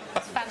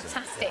 it's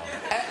fantastic.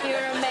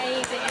 You're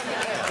amazing.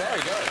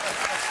 Very good.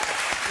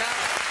 Now,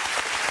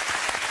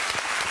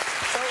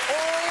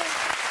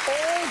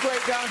 all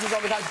great dancers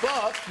on the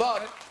couch,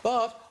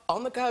 but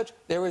on the couch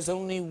there is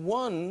only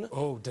one.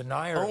 Oh,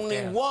 denier.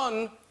 Only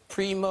one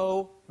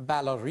primo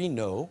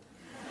ballerino,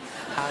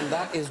 and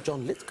that is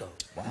John Lithgow.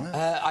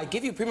 Wow. I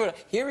give you primo.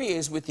 Here he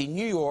is with the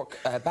New York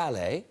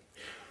Ballet.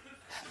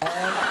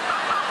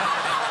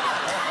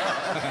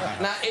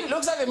 Now it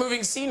looks like they're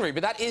moving scenery,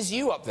 but that is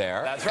you up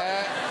there. That's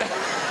right.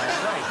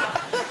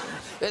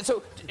 That's right.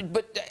 So,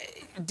 but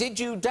did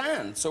you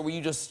dance, or were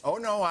you just? Oh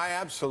no, I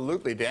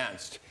absolutely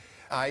danced.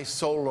 I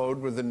soloed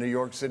with the New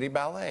York City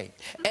Ballet.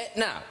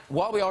 Now,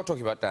 while we are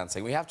talking about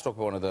dancing, we have to talk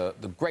about one of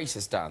the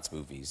greatest dance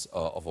movies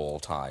of all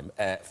time,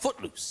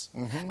 Footloose.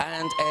 Mm-hmm.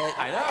 And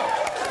I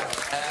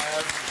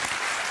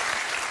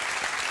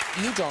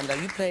know. You, John, now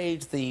you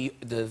played the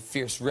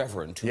fierce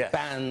reverend who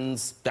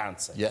bans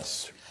dancing.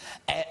 Yes.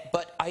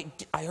 But I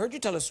heard you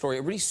tell a story,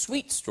 a really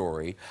sweet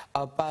story,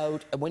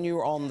 about when you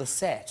were on the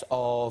set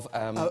of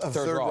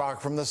Third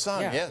Rock from the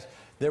Sun, yeah. yes.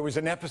 There was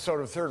an episode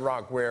of Third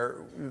Rock where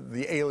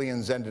the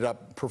aliens ended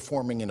up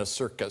performing in a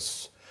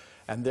circus,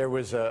 and there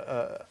was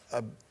a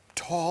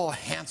tall,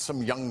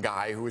 handsome young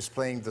guy who was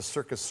playing the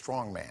circus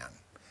strongman.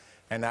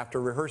 And after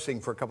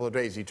rehearsing for a couple of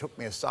days, he took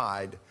me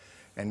aside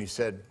and he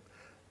said,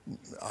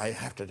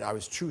 I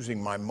was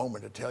choosing my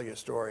moment to tell you a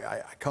story.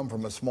 I come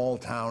from a small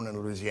town in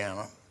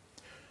Louisiana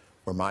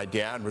where my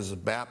dad was a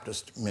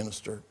Baptist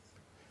minister,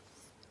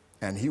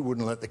 and he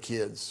wouldn't let the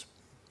kids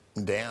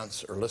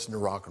dance or listen to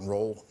rock and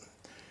roll.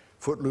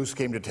 Footloose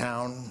came to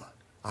town.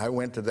 I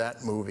went to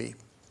that movie,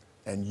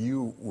 and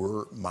you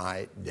were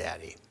my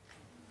daddy.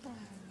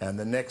 And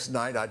the next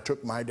night, I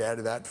took my dad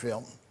to that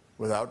film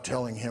without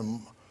telling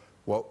him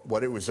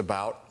what it was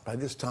about. By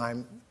this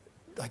time,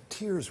 like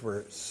tears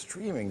were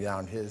streaming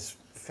down his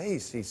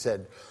face. He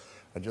said,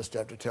 I just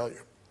have to tell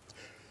you,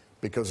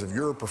 because of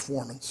your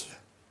performance,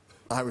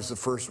 I was the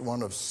first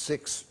one of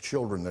 6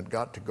 children that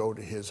got to go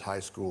to his high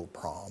school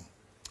prom.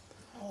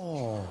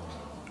 Oh.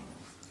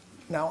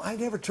 Now, I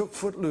never took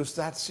Footloose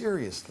that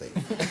seriously.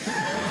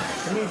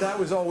 To me, that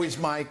was always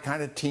my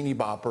kind of teeny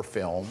bopper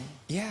film.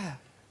 Yeah.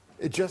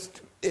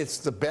 It's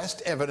the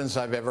best evidence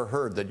I've ever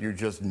heard that you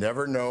just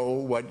never know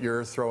what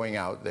you're throwing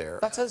out there.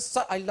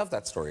 I love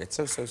that story. It's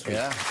so sweet.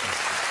 Yeah.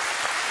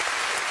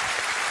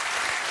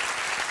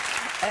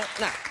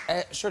 Now,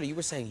 Shirley, you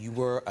were saying you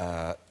were,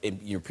 in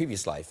your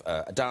previous life,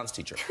 a dance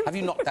teacher. Have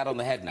you knocked that on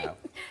the head now?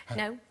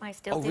 No, I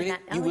still Oh, do really?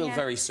 that. You will yeah.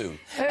 very soon.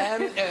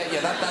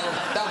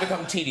 That'll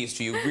become tedious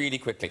to you really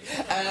quickly.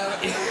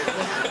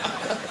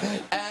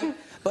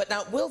 But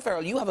now, Will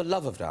Ferrell, you have a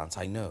love of dance,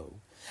 I know.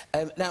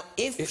 Now,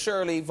 if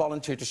Shirley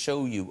volunteered to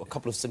show you a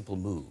couple of simple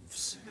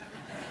moves...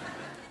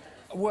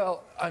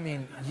 Well, I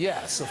mean,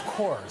 yes, of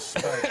course,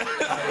 but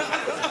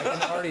I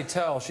can already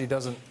tell she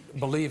doesn't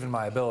believe in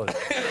my ability.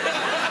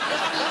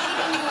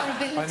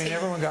 I mean,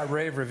 everyone got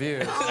rave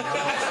reviews. You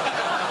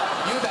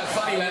that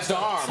funny left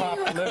arm. Top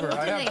liver.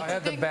 I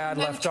had the bad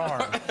left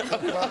arm.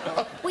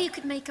 Well, you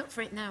could make up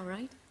for it now,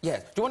 right? Yeah.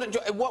 Do you want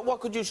to? What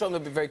could you show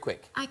them? Very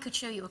quick. I could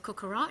show you a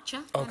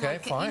cucaracha. Okay,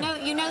 fine.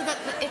 You know that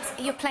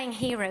you're playing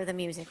Hero, the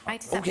music,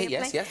 right? Is that Okay, what you're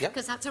yes, playing? yeah.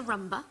 Because that's a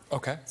rumba.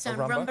 Okay, So a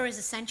rumba. rumba is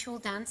a sensual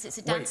dance. It's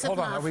a Wait, dance hold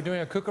of on. love. Are we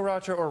doing a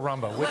cucaracha or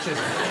rumba? Which is it?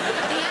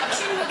 The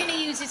action we're going to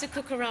use is a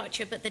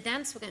cucaracha, but the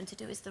dance we're going to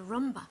do is the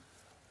rumba.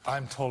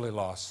 I'm totally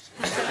lost.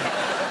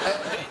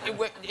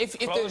 If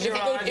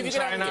you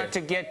try not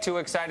to get too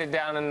excited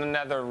down in the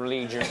nether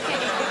region.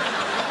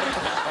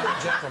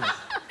 Gentlemen.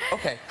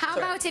 Okay. How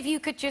about if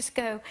you could just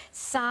go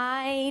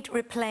side,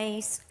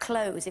 replace,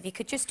 close? If you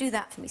could just do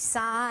that for me.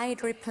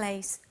 Side,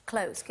 replace,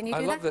 close. Can you do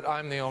I that? love that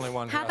I'm the only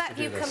one who How has about to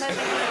do you this. come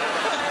over here?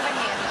 Come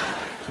over here.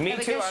 Me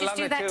too, Let's I just love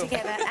do it that too.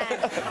 together.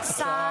 And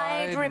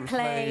side,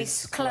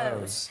 replace,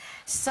 close.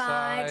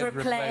 Side,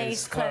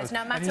 replace, close.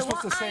 No matter you're what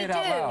supposed to say I it do.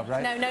 out loud,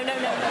 right? No.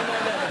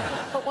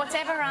 But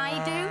whatever I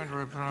do,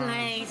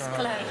 replace,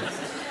 close.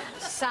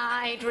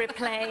 Side,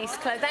 replace,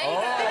 close. There you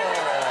go.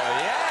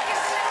 yes.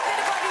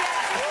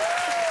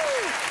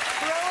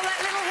 Roll that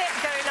little hip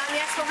going on.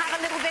 Yes, we'll have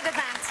a little bit of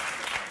that.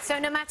 So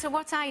no matter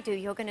what I do,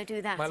 you're going to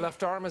do that. My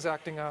left arm is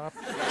acting up.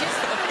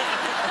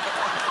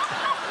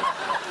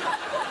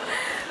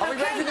 Are we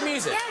ready for the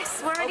music?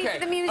 Yes, we're ready for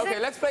the music. Okay,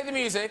 let's play the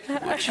music.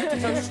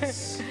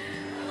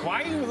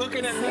 Why are you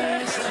looking at me?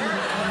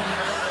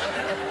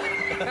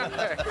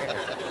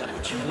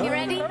 You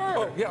ready?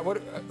 Oh, yeah,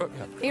 what? Yeah.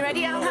 You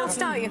ready? I'll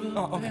start you.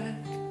 Oh, okay.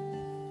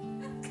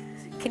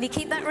 Can you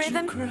keep that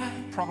rhythm?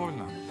 Probably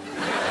not.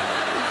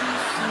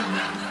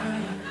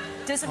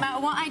 Doesn't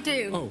matter what I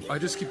do. Oh, I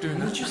just keep doing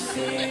this.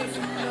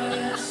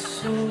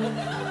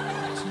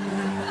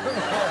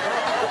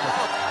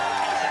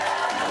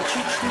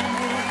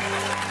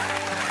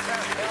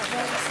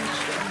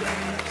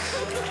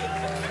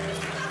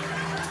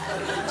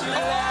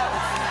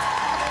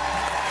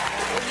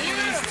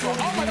 Beautiful.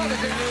 Oh my God, they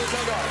can do this so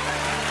good.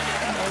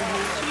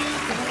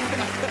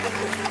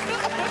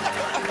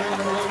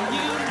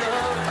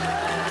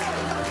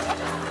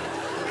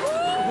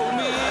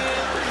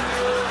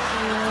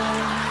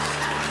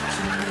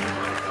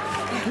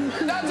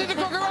 That's it, the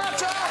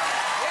cucaracha.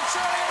 It's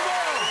Shirley and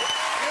Will.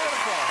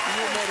 Beautiful.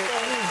 You made it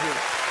easy.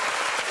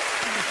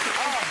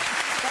 Oh,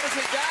 gotta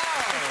sit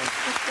down.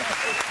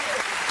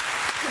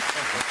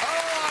 Oh.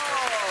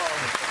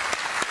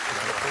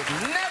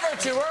 Never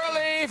too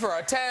early for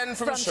a 10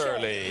 from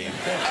Shirley.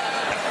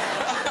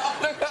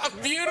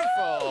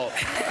 Beautiful.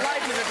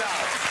 Life is a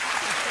dance.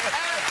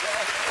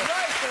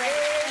 Right,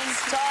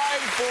 it's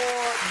time for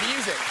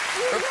music.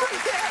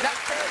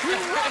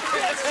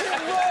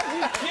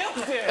 You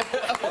killed it.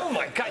 Oh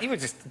my God, you were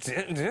just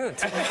doing it.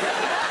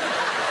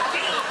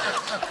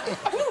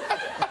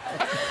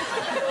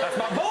 That's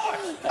my boy.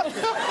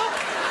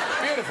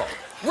 Beautiful.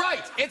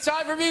 Right, it's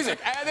time for music.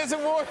 And this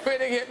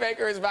award-winning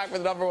hitmaker is back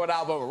with the #1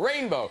 album,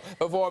 Rainbow,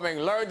 performing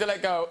Learn to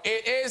Let Go.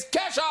 It is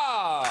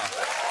Kesha!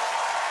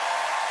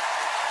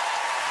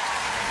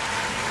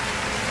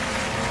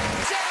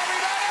 So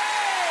everybody!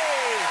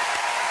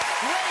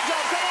 Great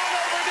job. Come on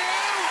over,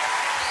 dude.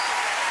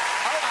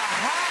 Oh, a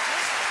hat.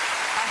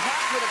 A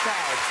hat with a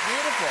couch.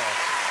 Beautiful.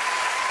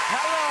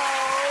 Hello.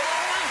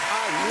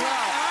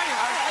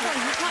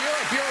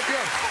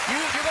 Beautiful. You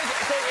guys,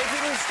 so if you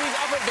can squeeze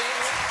up a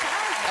bit,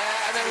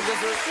 and then we'll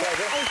just...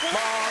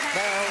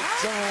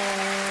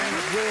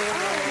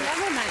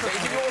 So if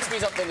you can all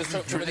squeeze up, then the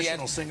structure at the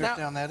end. Singers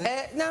down that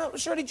end. Now,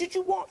 Shirley, did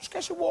you watch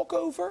Kesha walk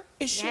over?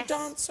 Is she a Yes.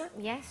 dancer?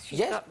 Yes, she's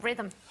Yes. got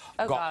rhythm.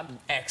 Oh, God.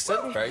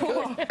 Excellent. Very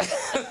good.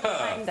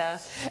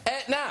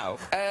 Now,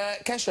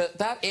 Kesha,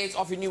 that is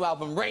off your new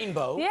album,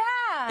 Rainbow. Yeah.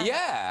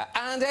 Yeah,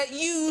 and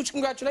huge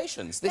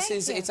congratulations.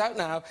 It's out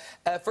now,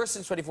 first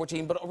since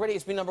 2014, but already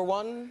it's been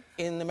 #1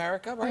 in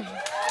America, right?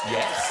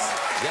 Yes.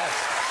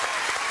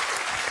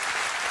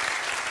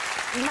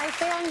 My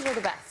fans are the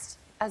best,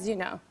 as you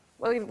know.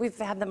 Well, we've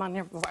had them on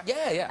here before.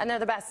 Yeah, yeah. And they're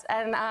the best.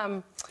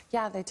 And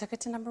yeah, they took it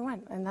to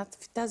 #1, and that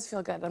does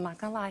feel good. I'm not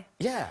gonna lie.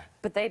 Yeah.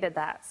 But they did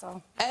that,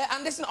 so.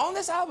 And listen, on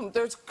this album,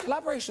 there's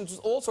collaborations with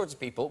all sorts of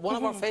people. One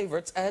of our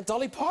favourites,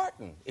 Dolly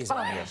Parton, is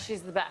on here.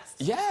 She's the best.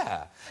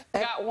 Yeah.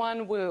 Got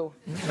one woo.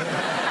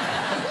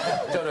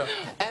 Don't know.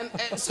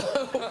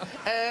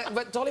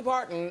 But Dolly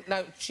Parton,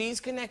 now, she's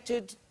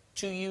connected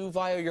to you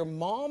via your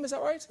mom, is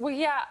that right? Well,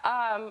 yeah,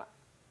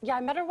 yeah, I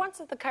met her once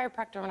at the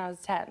chiropractor when I was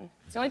 10.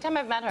 It's the only time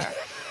I've met her.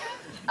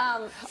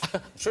 I'm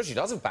sure she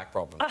does have back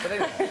problems. But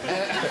anyway.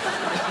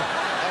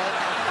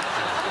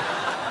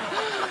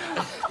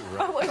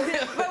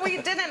 But we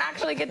didn't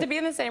actually get to be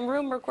in the same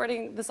room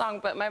recording the song,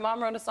 but my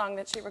mom wrote a song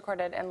that she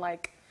recorded in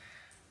like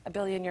a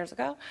billion years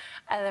ago,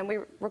 and then we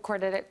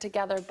recorded it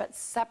together but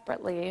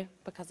separately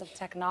because of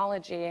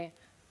technology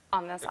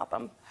on this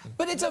album.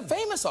 But it's a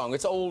famous song.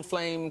 It's Old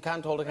Flame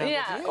Can't Hold a Candle to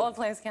You. Yeah, Old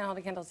Flames Can't Hold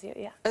a Candle to You,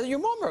 yeah. Your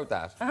mom wrote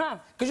that? Uh-huh.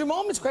 Because your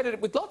mom is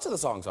credited with lots of the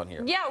songs on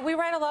here. Yeah, we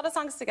write a lot of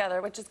songs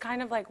together, which is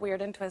kind of like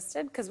weird and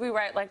twisted, because we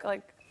write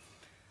like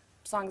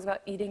songs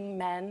about eating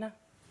men.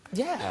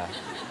 Yeah.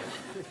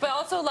 But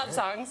also love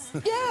songs.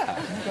 Yeah.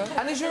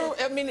 And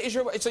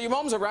so your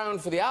mom's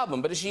around for the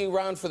album, but is she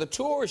around for the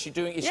tour? Is she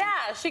doing...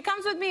 She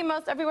comes with me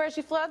most everywhere.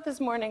 She flew out this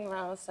morning,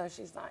 though, so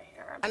she's not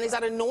here. And is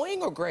that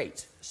annoying or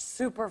great?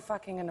 Super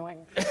fucking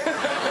annoying.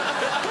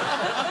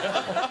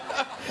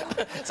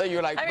 So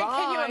you're like, I mean, bye.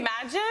 can you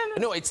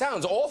imagine? No, it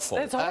sounds awful.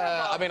 It's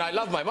horrible. I mean, I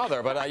love my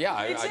mother, but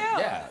yeah. Me too.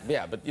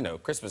 Yeah, but, you know,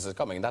 Christmas is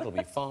coming, and that'll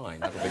be fine.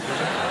 That'll be good.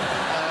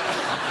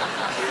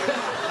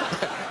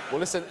 Well,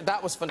 listen,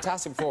 that was a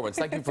fantastic performance.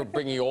 Thank you for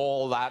bringing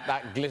all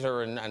that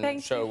glitter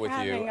and show with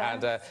you.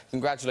 And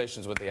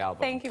congratulations with the album.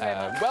 Thank you very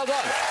much. Well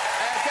done.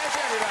 Thank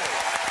you, everybody.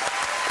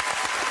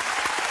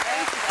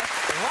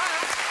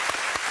 That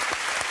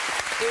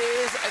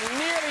is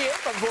nearly it.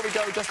 But before we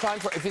go, just time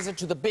for a visit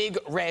to the big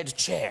red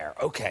chair.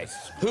 OK.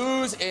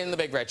 Who's in the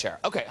big red chair?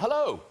 OK,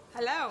 hello.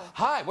 Hello.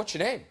 Hi, what's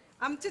your name?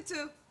 I'm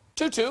Tutu.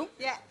 Tutu?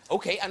 Yeah.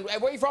 OK, and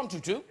where are you from,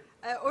 Tutu?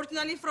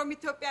 Originally from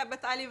Ethiopia,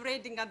 but I live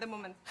Reading at the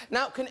moment.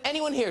 Now, can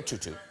anyone hear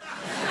Tutu?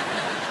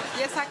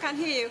 Yes, I can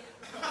hear you.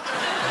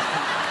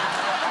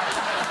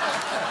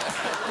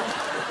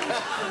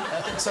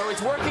 So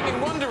it's working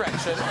in one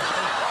direction. Who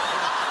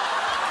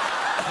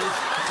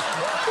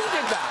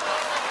did that?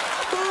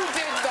 Who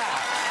did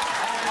that?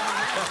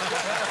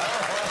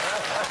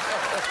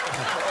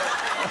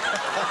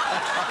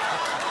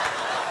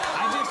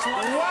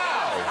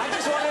 I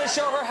just wanted to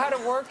show her how to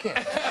work it.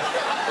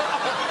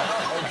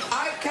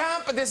 I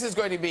can't, but this is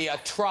going to be a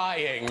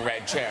trying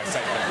red chair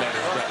segment,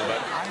 ladies and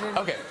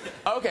gentlemen.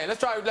 Okay, let's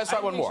try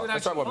one more.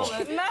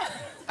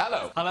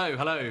 Hello.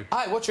 Hello.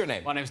 Hi, what's your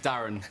name? My name's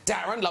Darren.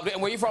 Darren, lovely.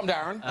 And where are you from,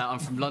 Darren? I'm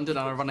from London,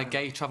 and I run a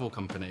gay travel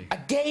company. A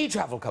gay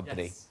travel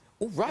company? Yes.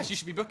 Oh, right. Yes, you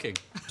should be booking.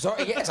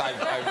 Sorry, yes, I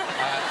really?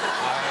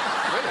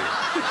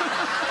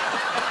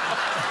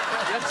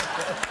 Yes,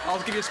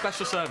 I'll give you a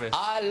special service.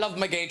 I love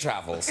my gay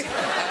travels.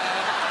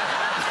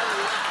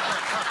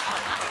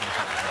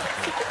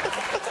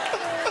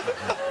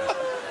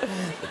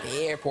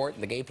 The airport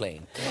and the gay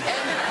plane.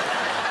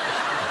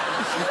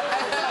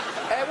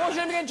 What was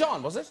your name again?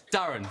 John, was it?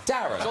 Darren.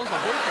 Darren. John's my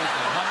boyfriend.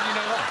 How did you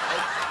know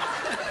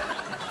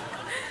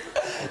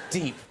that?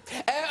 Deep.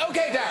 OK,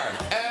 Darren.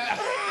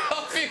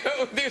 Off you go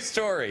with this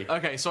story.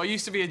 OK, so I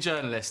used to be a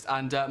journalist,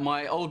 and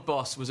my old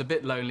boss was a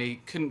bit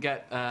lonely, couldn't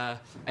get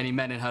any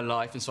men in her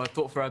life, and so I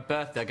thought for her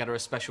birthday I'd get her a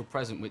special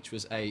present, which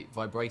was a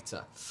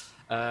vibrator.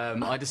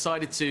 I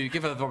decided to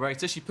give her the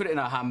vibrator. She put it in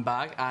her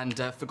handbag and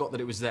forgot that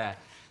it was there.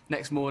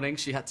 Next morning,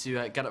 she had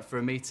to get up for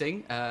a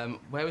meeting.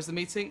 Where was the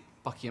meeting?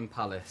 Buckingham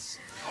Palace.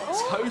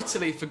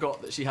 Totally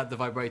forgot that she had the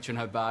vibrator in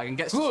her bag and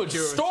gets Good to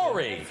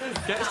security. story.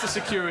 Gets to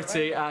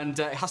security and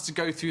has to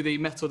go through the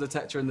metal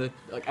detector and the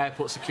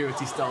airport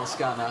security style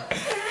scanner.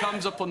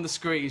 Comes up on the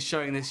screen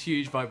showing this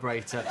huge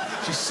vibrator.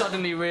 She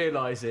suddenly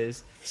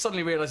realises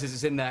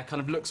it's in there, kind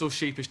of looks all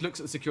sheepish, looks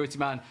at the security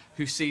man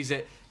who sees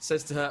it,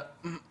 says to her,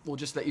 we'll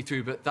just let you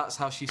through, but that's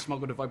how she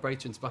smuggled a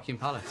vibrator into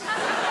Buckingham Palace.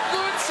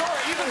 Good story.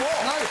 You can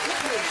walk. No.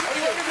 What do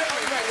we do?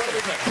 Okay. What do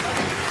we do?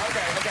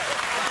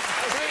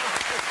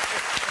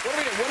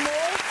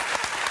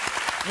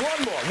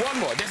 One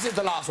more. This is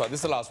the last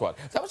one.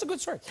 That was a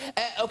good story.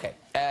 OK.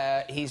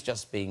 He's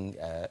just being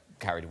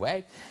carried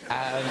away.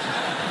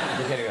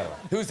 We're getting another one.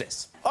 Who's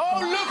this? Oh,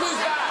 look who's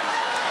back!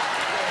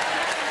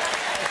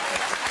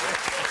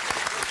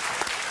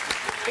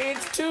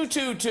 It's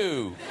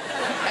 222.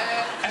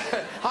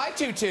 Hi,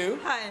 Tutu.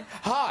 Hi.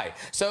 Hi.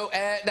 So,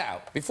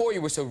 now, before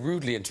you were so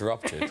rudely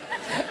interrupted,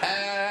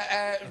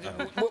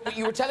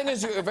 you were telling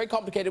us a very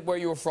complicated where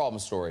you were from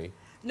story.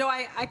 No,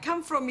 I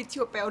come from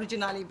Ethiopia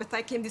originally, but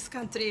I came this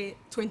country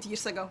 20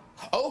 years ago.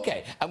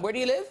 OK. And where do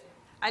you live?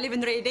 I live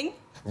in Reading.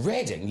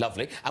 Reading,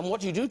 lovely. And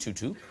what do you do,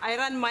 Tutu? I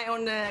run my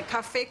own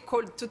cafe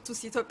called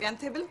Tutu's Ethiopian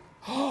Table.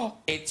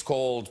 It's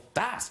called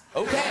that.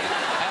 OK.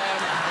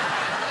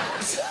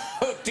 So,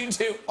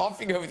 Tutu, off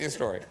you go with your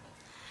story.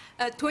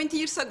 20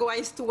 years ago, I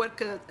used to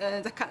work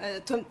at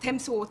the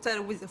Thames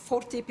Water with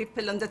 40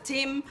 people on the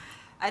team.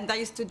 and I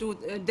used to do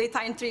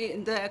data entry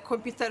in the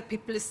computer,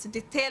 people's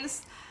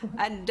details,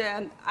 and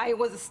I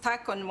was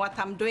stuck on what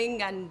I'm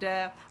doing, and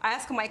I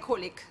asked my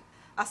colleague,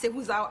 I said,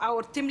 who's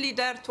our team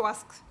leader, to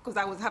ask, because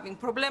I was having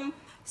problem.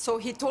 So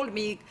he told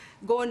me,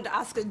 go and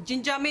ask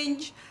Ginger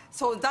Minge.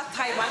 So that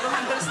time I don't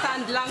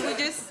understand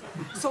languages.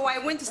 So I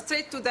went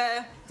straight to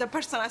the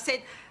person. I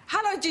said,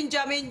 hello,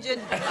 Ginger Minge.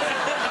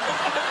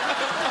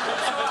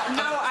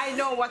 Now I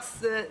know what's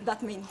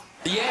that means.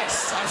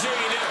 Yes, I'm sure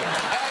you do.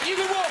 You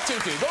can walk,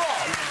 Tutu. Go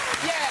on.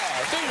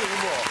 Yeah, Tutu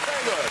can walk.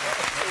 Very good.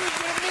 You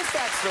could have missed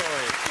that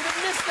story. You could have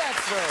missed that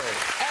story.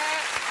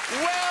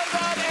 Well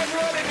done,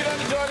 everyone. If you'd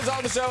like to join us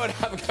on the show and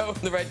have a go on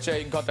the red chair,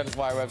 you can contact us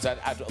via our website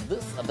at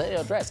their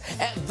address.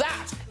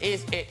 That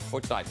is it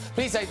for tonight.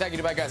 Please say thank you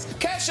to my guests.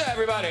 Kesha,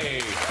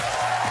 everybody.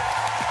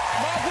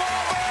 Mark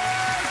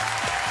Wahlberg.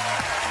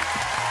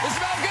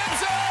 Mr.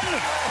 Gibson.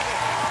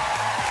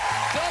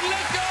 John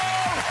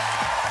Lithgow.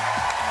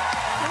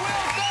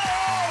 Will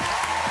Ferrell.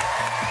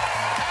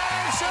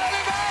 And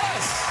Shirley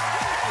Ballas.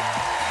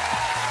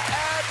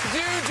 Do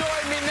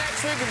join me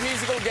next week with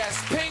musical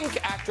guest Pink,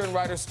 actor and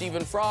writer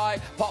Stephen Fry,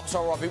 pop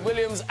star Robbie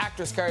Williams,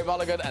 actress Carey,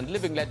 Mulligan, and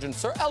living legend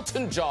Sir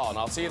Elton John.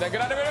 I'll see you then. Good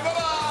night, everybody.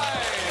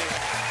 Bye-bye.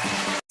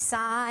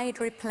 Side,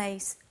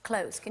 replace,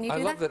 close. Can you do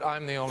that? I love that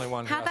I'm the only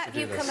one who How has about to do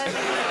you this. come over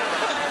here?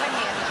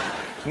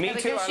 Me There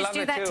we too, go. I Just love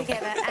do it that too.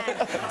 together.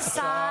 And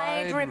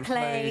side,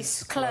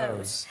 replace,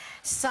 close.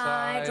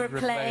 Side,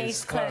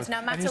 replace, close.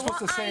 No matter you're what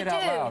supposed to say I it do.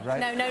 out loud,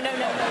 right? No.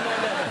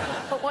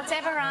 But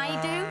whatever I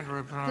do,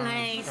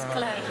 replace,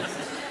 close.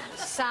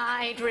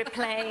 Side,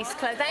 replace,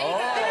 close. There you go. Oh,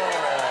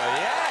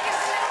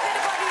 yes.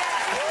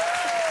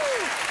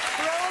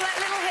 Roll that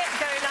little hip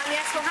going on.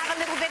 Yes, we'll have a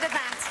little bit of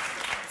that.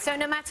 So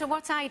no matter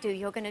what I do,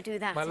 you're going to do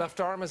that. My left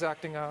arm is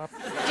acting up.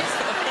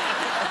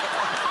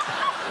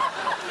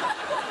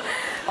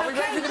 Are we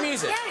ready for the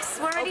music? Yes,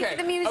 we're ready for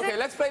the music. Okay,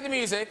 let's play the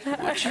music.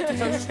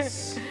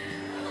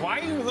 Why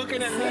are you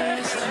looking at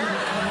me?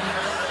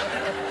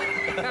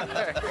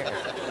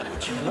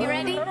 You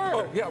ready?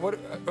 Oh, yeah. What?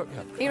 Yeah.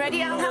 You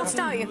ready? I'll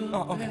start you.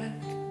 Oh, okay.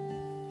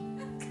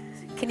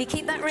 Can you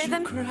keep that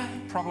rhythm?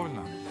 Probably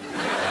not.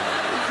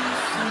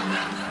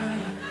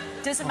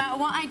 Doesn't matter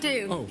what I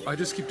do. Oh, I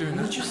just keep doing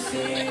this.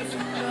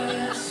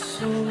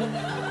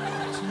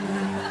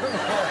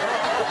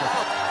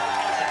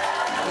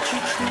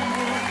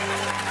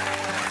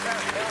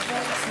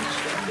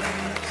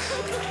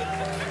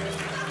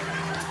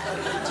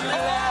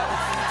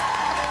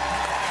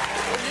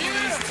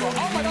 Beautiful.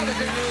 Oh my God, they can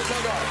do this so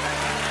good.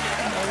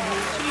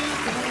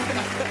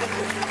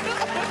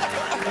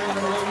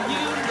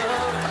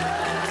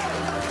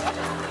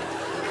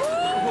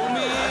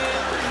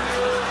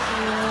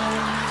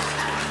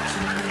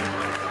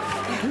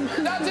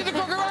 That's it, the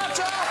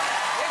cucaracha.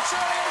 It's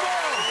Shirley and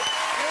Will.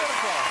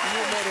 Beautiful.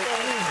 You made it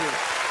easy.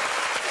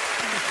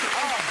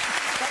 Oh,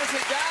 gotta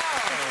sit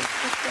down.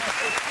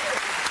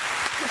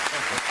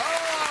 Oh.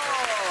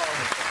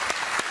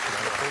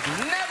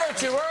 Never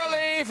too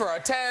early for a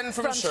 10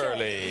 from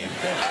Shirley.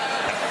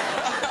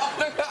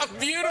 Look how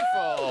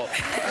beautiful.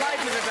 Right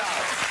to the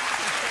top.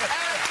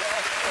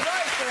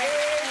 Right,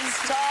 it's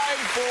time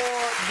for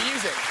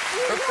music.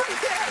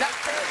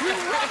 You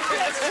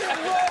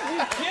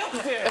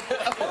killed it!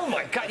 Oh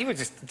my God, you were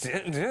just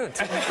didn't do it.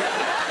 That's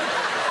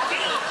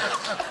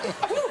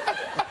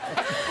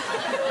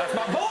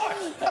my boy!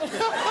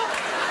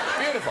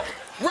 Beautiful.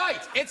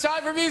 Right, it's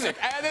time for music.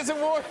 And this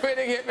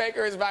award-winning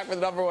hitmaker is back with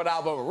the #1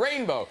 album,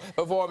 Rainbow,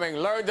 performing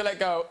Learn to Let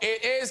Go.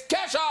 It is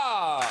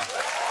Kesha!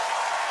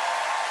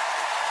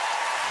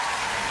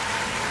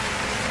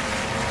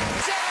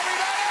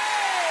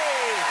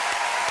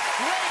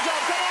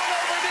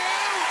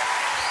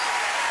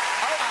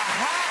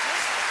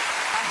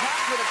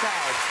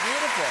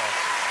 Beautiful.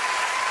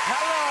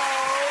 Hello.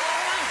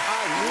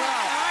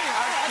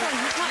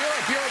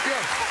 Pure.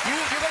 You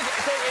guys,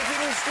 so if you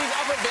can squeeze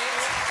up a bit,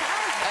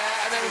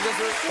 and then we'll just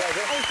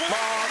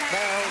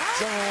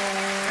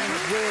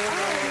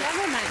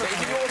so if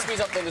you all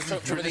squeeze up, then the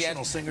structure to the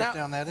end. Singers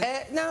down that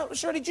end. Now,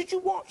 Shirley, did you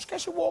watch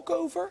Kesha walk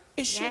over?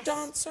 Is she a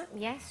dancer?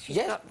 Yes, she's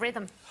got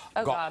rhythm.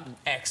 Oh, God.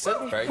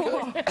 Excellent. Very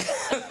good.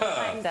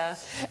 Kinda.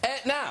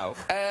 Now,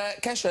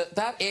 Kesha,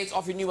 that is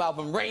off your new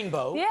album,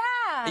 Rainbow. Yeah.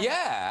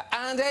 Yeah,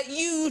 and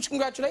huge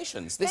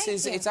congratulations.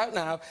 It's out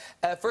now.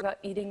 For about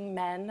eating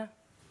men.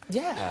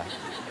 Yeah.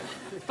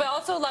 But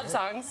also love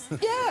songs.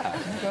 Yeah.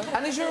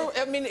 And so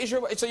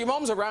your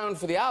mom's around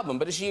for the album,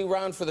 but is she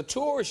around for the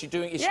tour? Is she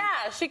doing?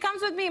 She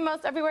comes with me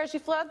most everywhere. She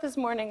flew out this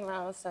morning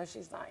though, so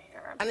she's not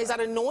here. And is that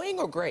annoying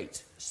or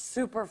great?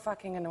 Super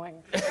fucking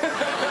annoying.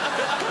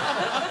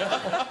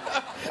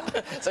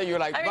 So you're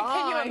like, I mean, bye.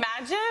 can you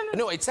imagine?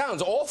 No, it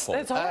sounds awful.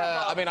 It's horrible.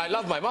 I mean, I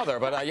love my mother,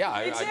 but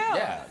yeah, Me too.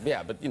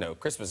 yeah, but you know,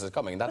 Christmas is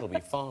coming. That'll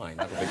be fine.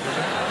 That'll be good.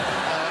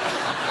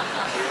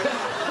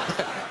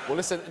 Well,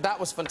 listen, that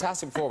was a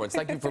fantastic performance.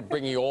 Thank you for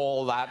bringing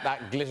all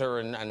that glitter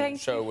and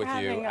show with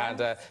you.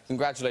 And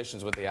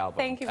congratulations with the album.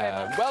 Thank you very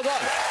much. Well done.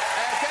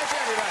 Catch you,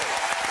 everybody.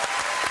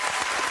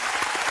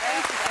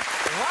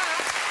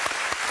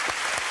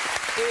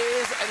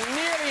 is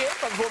nearly it,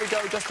 but before we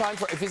go, just time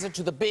for a visit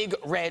to the big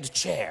red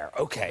chair.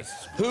 Okay,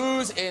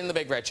 who's in the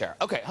big red chair?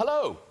 Okay,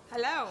 hello.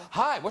 Hello.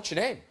 Hi, what's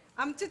your name?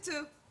 I'm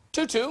Tutu.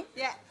 Tutu?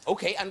 Yeah.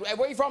 Okay, and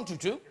where are you from,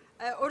 Tutu?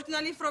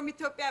 Originally from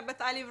Ethiopia,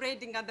 but I live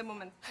Reading at the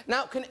moment.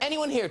 Now, can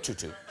anyone hear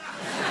Tutu?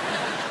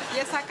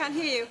 Yes, I can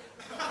hear you.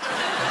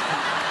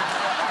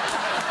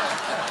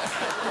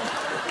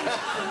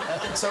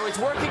 So it's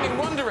working in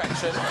one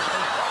direction. Who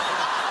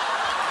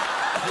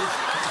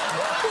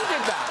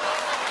did that?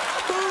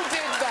 Who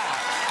did that?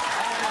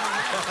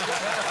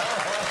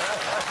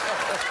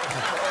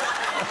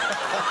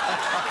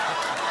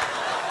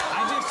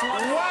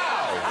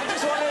 I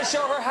just wanted to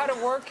show her how to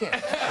work it.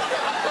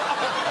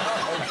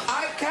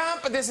 I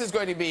can't, but this is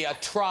going to be a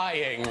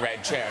trying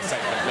red chair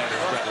segment, ladies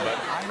and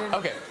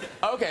gentlemen.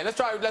 Okay, let's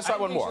try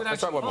one more. Let's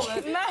try one more.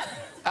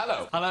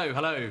 Hello.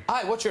 Hello.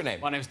 Hi, what's your name?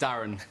 My name's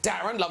Darren.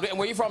 Darren, lovely. And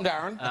where are you from,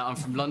 Darren? I'm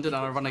from London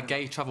and I run a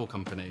gay travel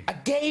company. A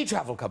gay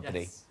travel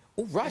company? Yes.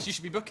 Oh, right. Yes, you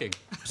should be booking.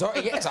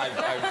 Sorry, yes, I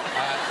really?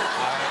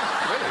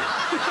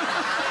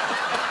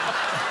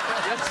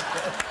 Yes,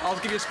 I'll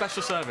give you a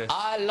special service.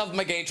 I love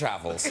my gay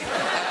travels.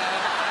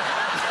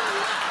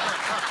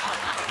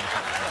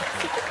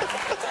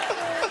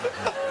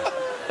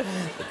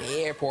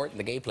 The airport and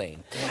the gay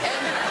plane.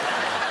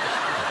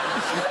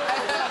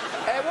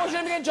 What was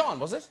your name again? John,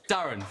 was it?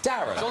 Darren.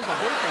 Darren. John's my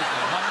boyfriend.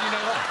 How do you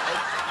know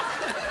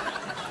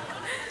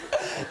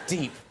that?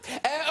 Deep.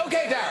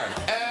 Okay, Darren.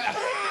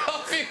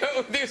 Off you go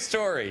with your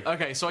story.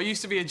 Okay, so I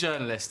used to be a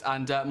journalist,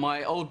 and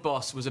my old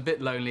boss was a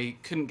bit lonely,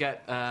 couldn't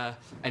get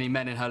any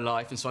men in her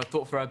life, and so I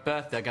thought for her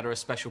birthday I'd get her a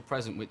special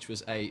present, which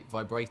was a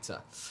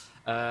vibrator.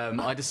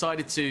 I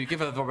decided to give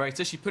her the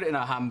vibrator. She put it in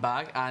her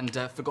handbag and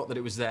forgot that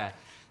it was there.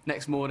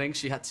 Next morning,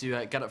 she had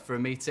to get up for a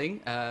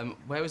meeting.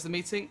 Where was the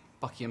meeting?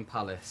 Buckingham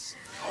Palace.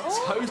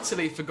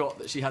 Totally forgot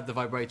that she had the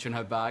vibrator in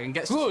her bag and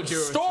gets to Good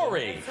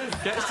security. story.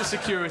 Gets to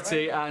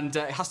security and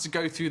it has to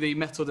go through the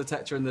metal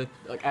detector and the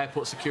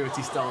airport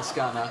security style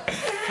scanner.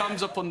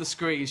 Comes up on the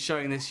screen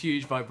showing this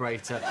huge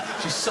vibrator.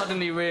 She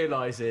suddenly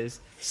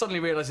realises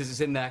it's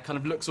in there, kind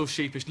of looks all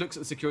sheepish, looks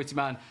at the security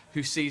man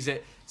who sees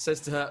it, says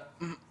to her,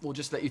 we'll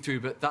just let you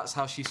through, but that's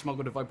how she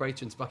smuggled a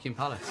vibrator into Buckingham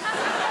Palace.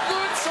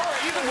 Good story,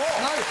 even more.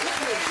 No.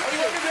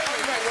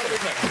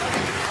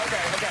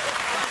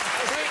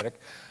 Okay.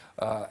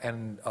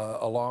 And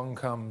along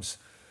comes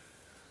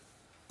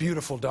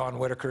beautiful Dawn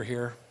Whitaker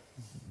here.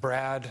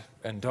 Brad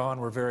and Dawn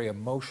were very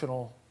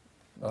emotionally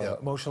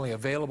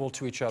available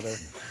to each other.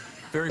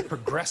 Very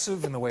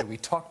progressive in the way we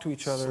talk to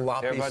each other.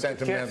 Sloppy,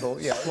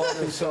 sentimental. Yeah.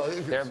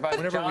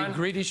 Whenever we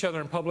greet each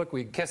other in public,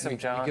 we kiss him,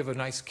 John. We give a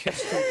nice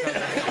kiss to each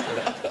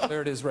other.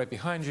 There it is, right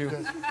behind you.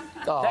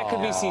 That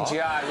could be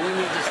CGI. We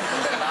need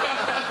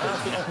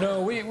to.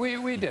 No,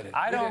 we did it.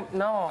 I don't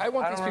know. I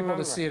want these people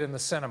to see it in the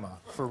cinema,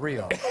 for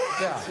real.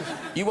 Yeah.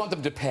 You want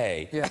them to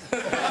pay. Yeah.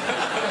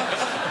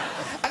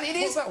 And it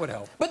is. Well, that would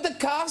help. But the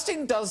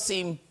casting does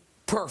seem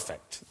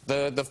perfect.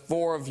 The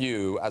four of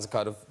you as a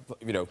kind of,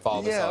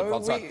 father,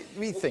 son, son.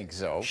 We think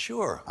so.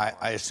 Sure.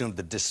 I assumed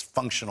the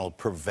dysfunctional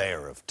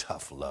purveyor of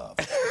tough love.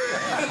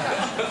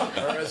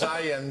 Whereas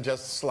I am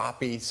just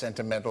sloppy,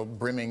 sentimental,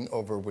 brimming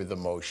over with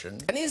emotion.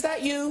 And is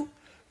that you?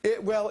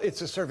 Well,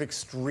 it's a sort of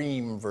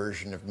extreme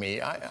version of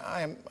me.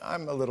 I'm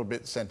a little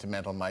bit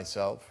sentimental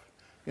myself,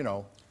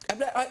 But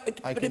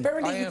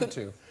apparently you am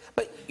too.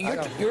 But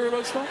you're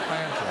emotional? I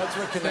am too. That's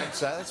what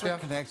connects us. That's what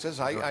connects us.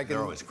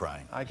 They're always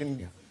crying. I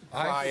can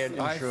cry at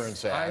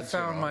insurance ads. I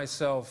found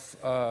myself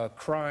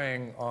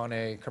crying on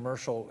a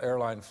commercial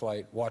airline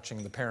flight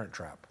watching The Parent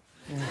Trap.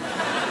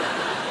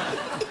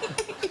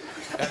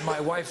 And my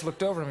wife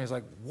looked over at me and was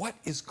like, what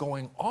is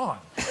going on?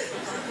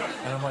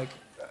 And I'm like,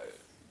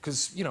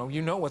 because, you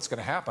know what's going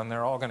to happen.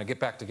 They're all going to get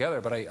back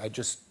together, but I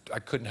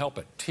couldn't help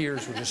it.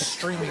 Tears were just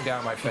streaming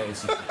down my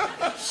face.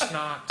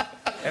 Snot,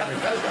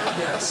 everything.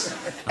 Yes.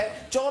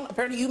 John,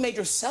 apparently you made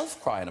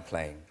yourself cry on a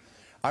plane.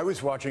 I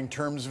was watching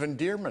Terms of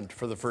Endearment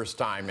for the first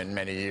time in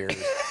many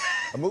years.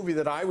 A movie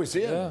that I was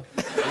in. Yeah.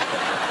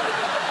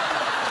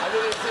 I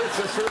mean, it's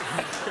a sort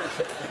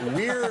of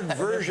weird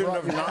version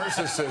of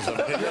narcissism.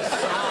 You just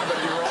sob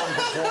at your own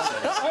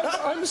performance.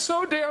 I'm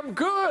so damn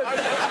good.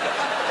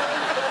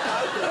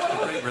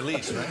 Great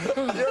release,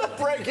 right? You're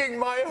breaking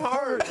my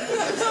heart.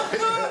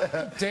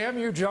 Damn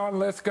you, John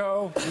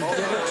Lithgow. You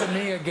did it to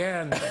me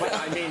again. But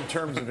I mean,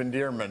 Terms of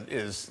Endearment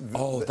is...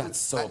 Oh, that's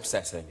so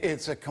upsetting.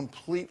 It's a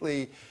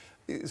completely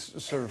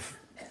sort of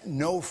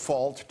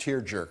no-fault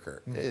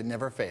tearjerker. It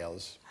never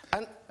fails.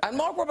 And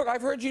Mark Wahlberg,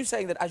 I've heard you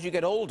saying that as you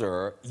get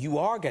older, you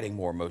are getting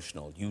more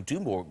emotional. You do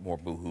more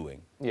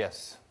boo-hooing.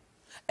 Yes.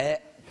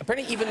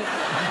 Apparently even...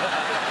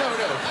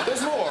 No,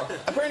 there's more.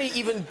 Apparently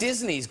even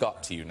Disney's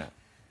got to you now.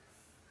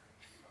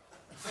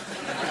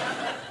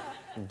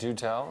 Do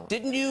tell.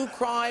 Didn't you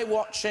cry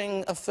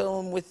watching a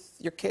film with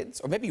your kids?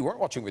 Or maybe you weren't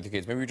watching it with your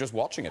kids. Maybe you were just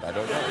watching it. I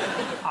don't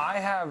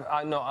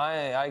know.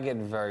 I get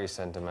very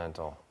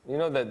sentimental.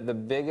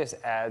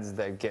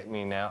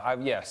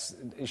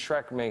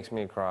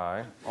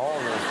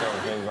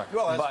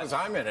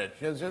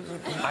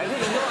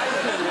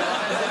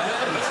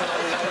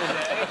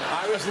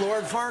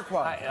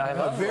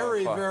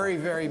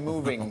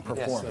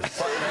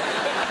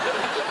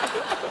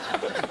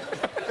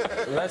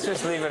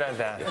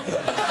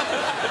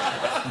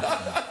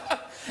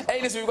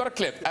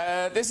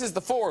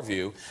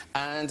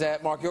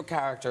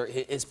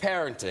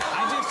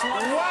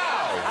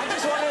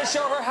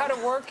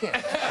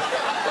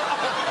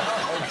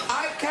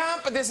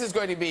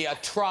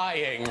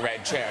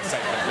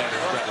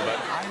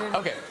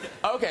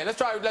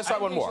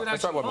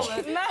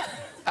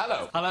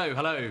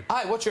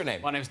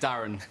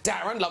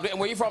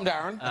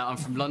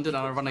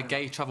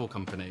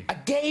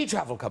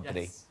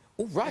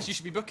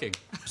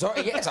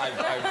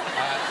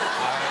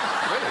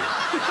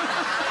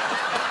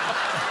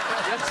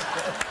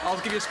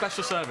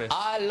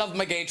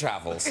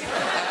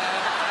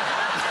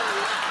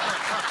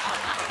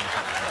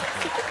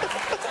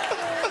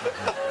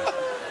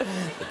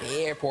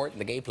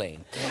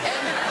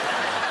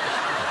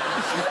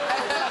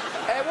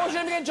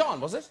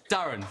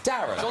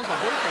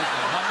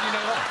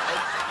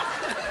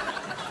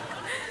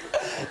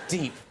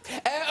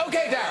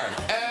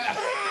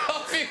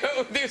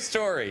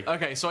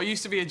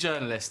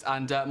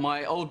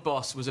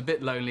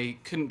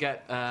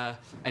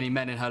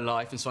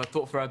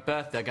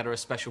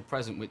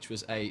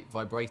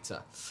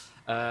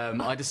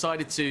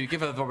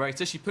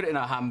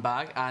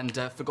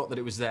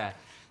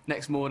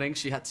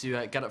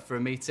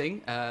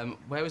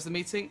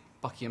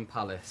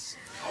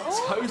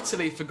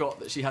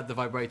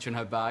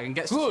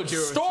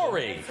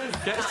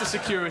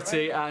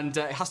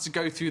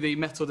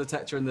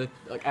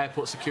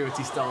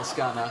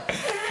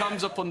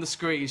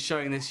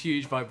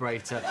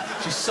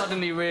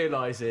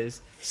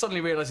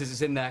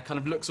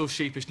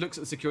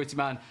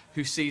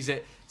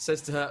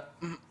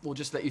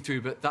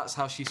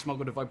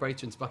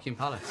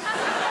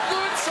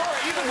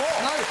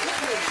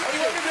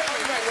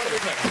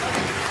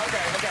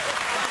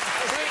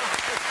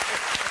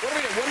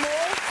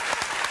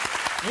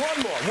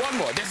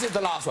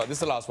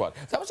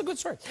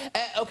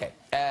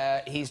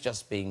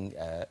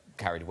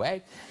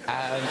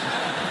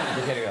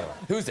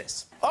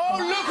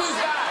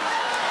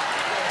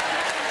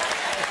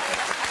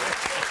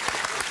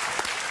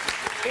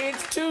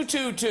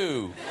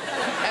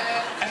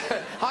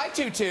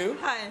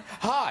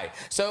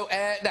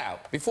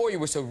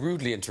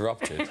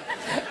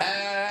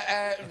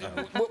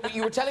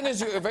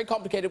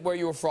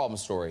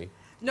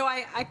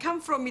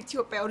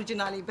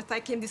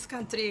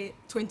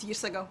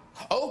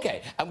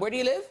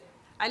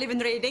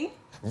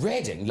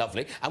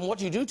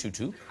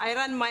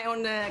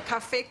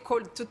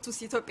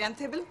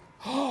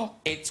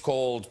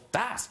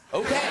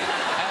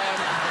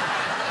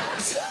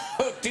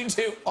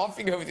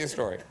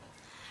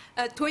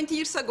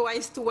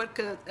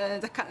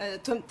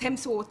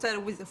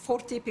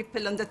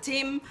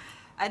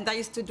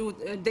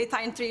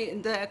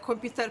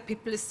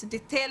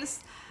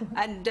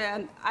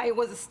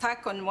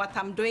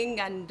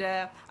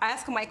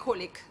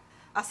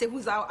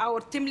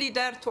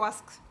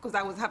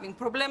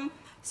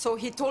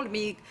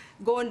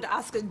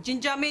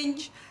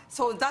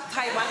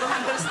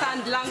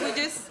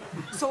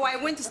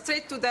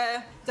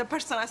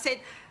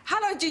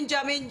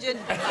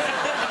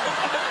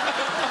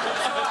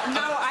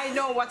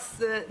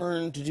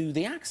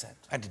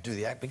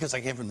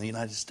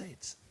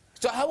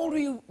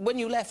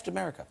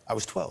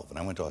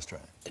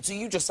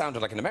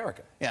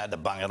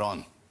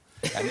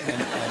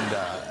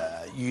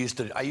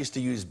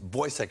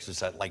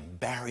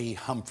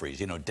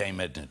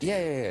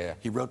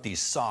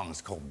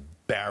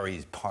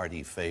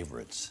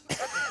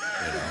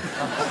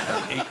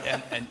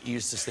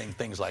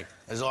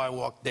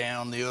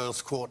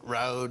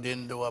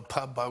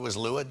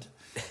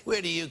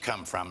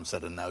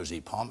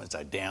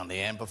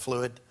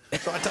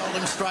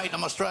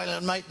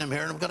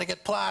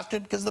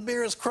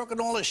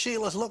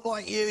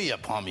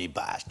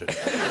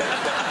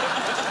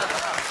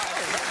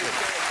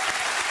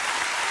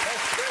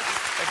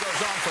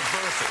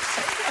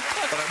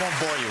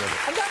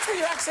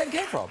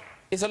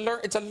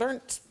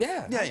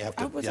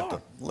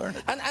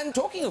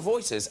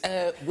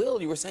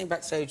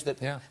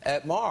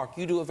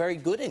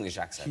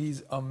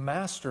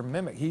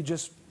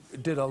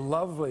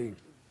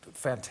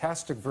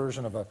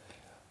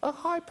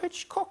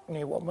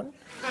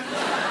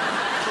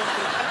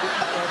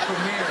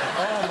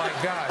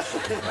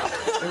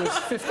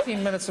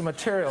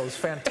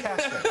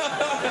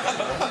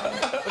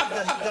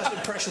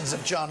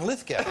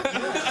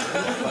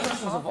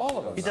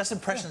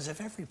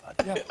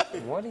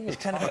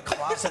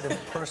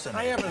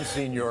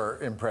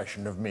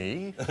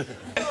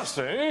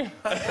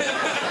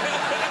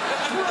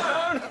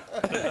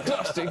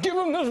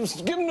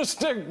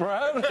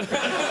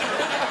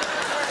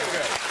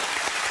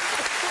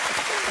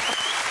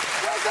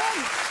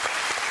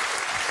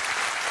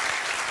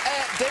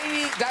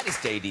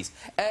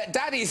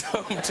 Daddy's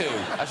Home 2.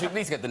 I should at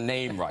least get the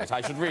name right.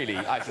 I should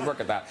work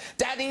at that.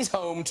 Daddy's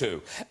Home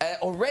 2.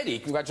 Already,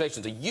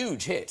 congratulations, a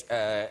huge hit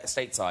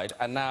stateside,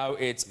 and now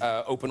it's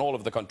open all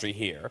over the country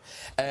here.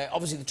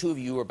 Obviously, the two of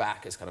you are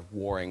back as kind of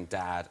warring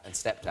dad and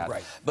stepdad.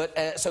 Right.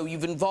 But so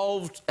you've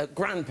involved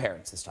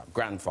grandparents this time,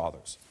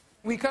 grandfathers.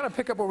 We kind of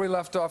pick up where we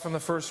left off in the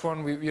first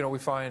one. We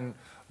find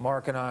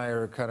Mark and I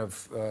are kind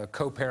of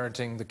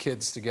co-parenting the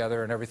kids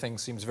together, and everything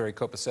seems very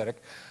copacetic.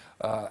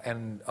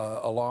 And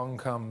along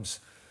comes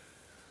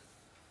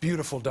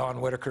beautiful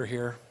Dawn Whitaker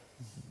here.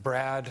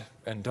 Brad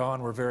and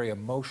Dawn were very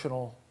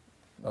emotional,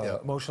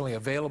 emotionally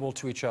available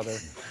to each other.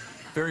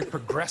 Very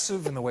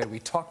progressive in the way we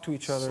talk to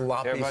each other.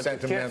 Sloppy,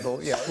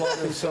 sentimental. Yeah.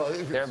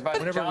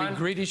 Whenever we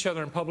greet each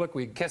other in public,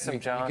 we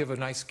give a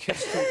nice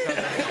kiss to each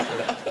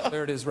other.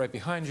 There it is, right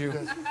behind you.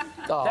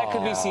 That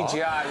could be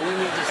CGI. We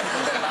need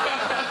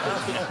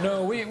to.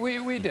 No,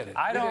 we did it.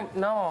 I don't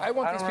know. I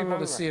want these people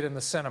to see it in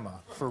the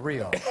cinema, for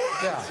real.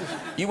 Yeah.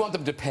 You want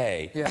them to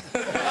pay. Yeah.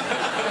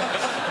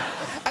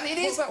 And it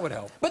is. That would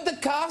help. But the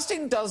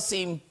casting does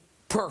seem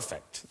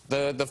perfect.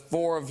 The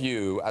four of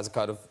you as a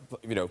kind of,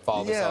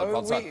 father,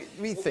 son, son.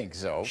 We think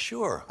so.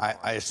 Sure.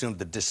 I assumed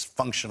the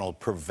dysfunctional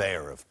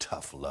purveyor of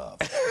tough love.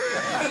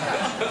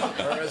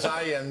 Whereas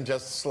I am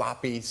just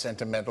sloppy,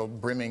 sentimental,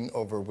 brimming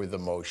over with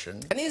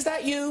emotion. And is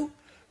that you?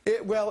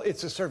 Well,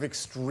 it's a sort of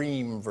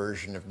extreme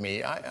version of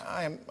me.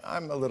 I'm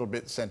a little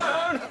bit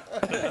sentimental.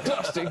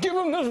 Dusty, give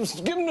him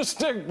the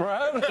stick,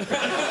 Brad. Very good.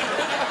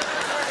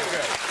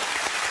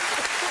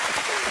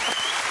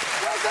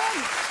 Well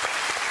done.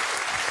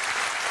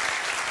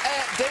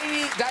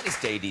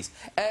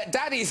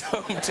 Daddy's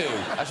Home 2.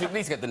 I should at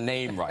least get the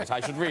name right. I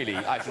should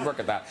work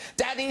at that.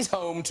 Daddy's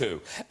Home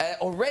 2.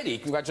 Already,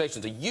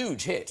 congratulations, a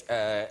huge hit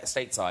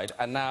stateside,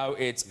 and now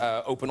it's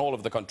open all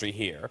over the country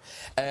here.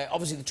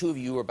 Obviously, the two of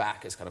you are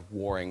back as kind of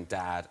warring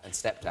dad and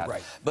stepdad.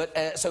 Right.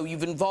 But so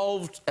you've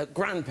involved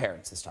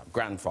grandparents this time,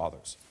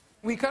 grandfathers.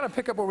 We kind of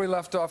pick up where we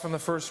left off in the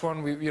first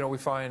one. We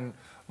find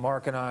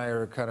Mark and I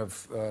are kind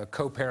of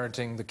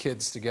co-parenting the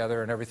kids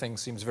together, and everything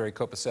seems very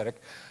copacetic.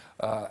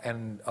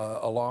 And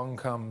along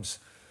comes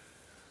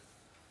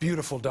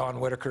beautiful Dawn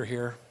Whitaker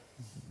here.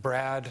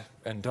 Brad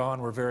and Dawn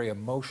were very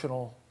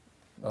emotional,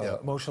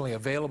 emotionally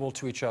available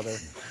to each other.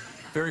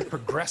 Very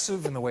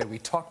progressive in the way we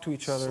talk to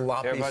each other.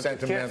 Sloppy,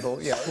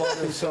 sentimental. Yeah.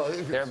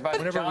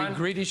 Whenever we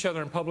greet each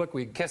other in public,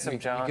 we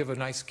give a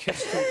nice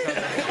kiss to each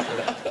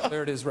other.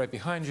 There it is, right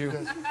behind you.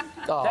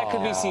 That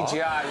could be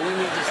CGI. We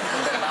need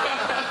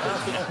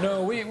to.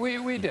 No,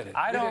 we did it.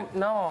 I don't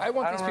know. I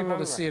want these people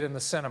to see it in the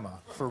cinema,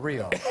 for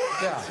real.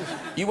 Yeah.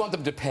 You want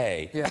them to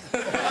pay. Yeah.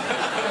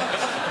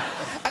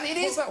 And it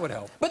is. That would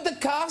help. But the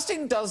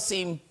casting does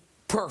seem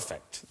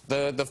perfect.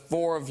 The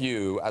four of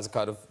you as a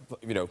kind of,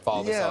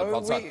 father,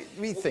 son.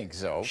 We think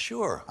so.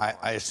 Sure.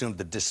 I assumed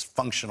the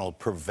dysfunctional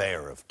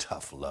purveyor of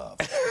tough love.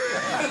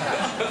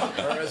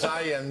 Whereas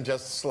I am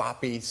just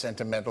sloppy,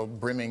 sentimental,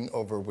 brimming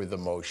over with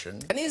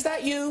emotion. And is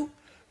that you?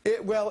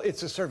 Well,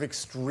 it's a sort of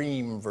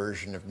extreme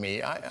version of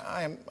me.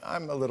 I'm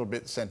a little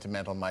bit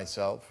sentimental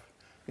myself,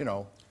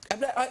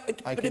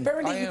 But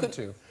apparently you could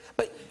too.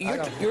 But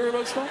you're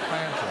emotional? I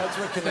am too. That's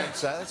what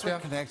connects us. That's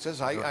what connects us.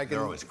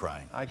 They're always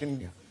crying. I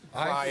can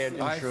cry at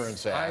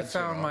insurance ads. I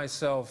found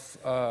myself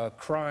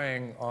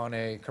crying on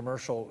a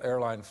commercial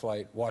airline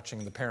flight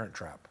watching The Parent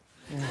Trap.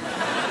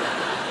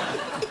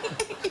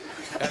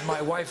 And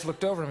my wife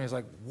looked over at me and was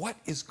like, "What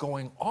is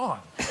going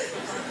on?"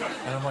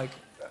 And I'm like,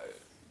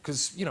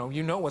 because you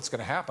know what's going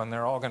to happen.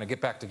 They're all going to get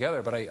back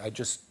together, but I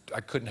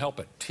couldn't help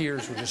it.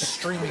 Tears were just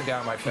streaming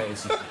down my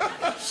face.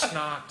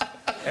 Snot,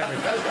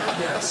 everything.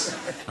 Yes.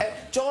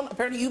 John,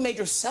 apparently you made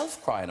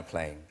yourself cry on a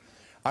plane.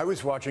 I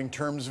was watching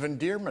Terms of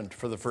Endearment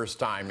for the first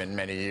time in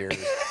many years.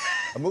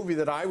 A movie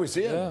that I was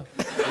in. Yeah.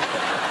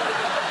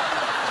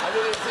 I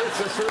mean, it's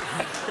a sort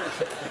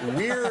of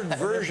weird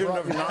version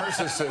of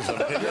narcissism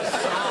to just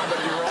sob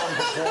at your own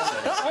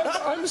performance.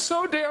 I'm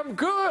so damn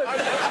good.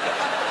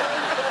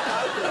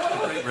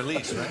 Great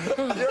release,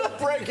 right? You're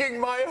breaking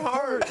my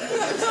heart.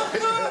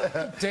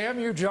 Damn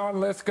you, John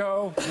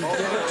Lithgow. You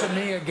did it to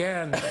me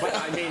again. But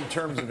I mean,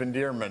 Terms of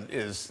Endearment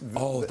is...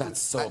 Oh,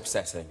 that's so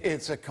upsetting.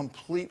 It's a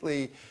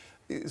completely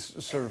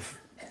sort of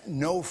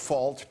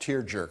no-fault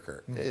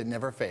tearjerker. It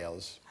never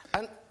fails.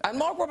 And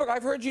Mark Wahlberg,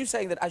 I've heard you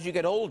saying that as you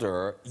get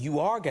older, you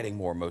are getting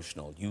more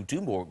emotional. You do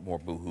more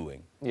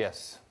boo-hooing.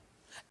 Yes.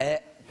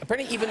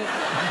 Apparently even...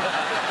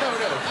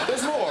 No,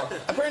 there's more.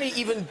 Apparently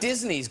even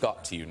Disney's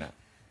got to you now.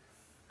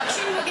 The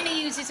tune we're going to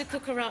use is a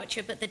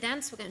cucaracha, but the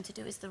dance we're going to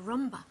do is the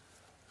rumba.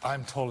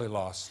 I'm totally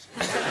lost.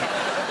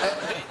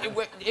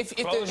 If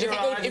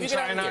you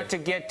try not to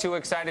get too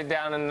excited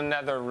down in the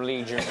nether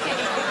region.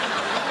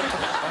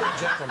 I'm a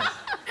gentleman.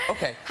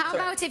 Okay. How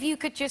about if you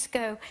could just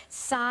go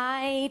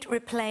side,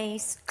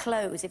 replace,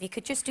 close? If you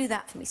could just do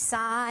that for me.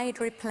 Side,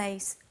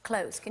 replace,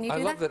 close. Can you do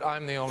that? I love that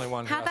I'm the only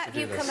one who How has about to do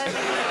you this. come over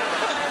here?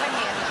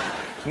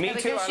 Me There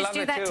we too, go. I Let's love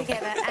do it that too.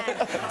 together.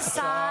 And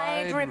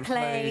side,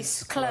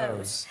 replace,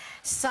 close.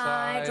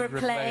 Side,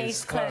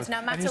 replace, close.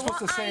 No matter you're what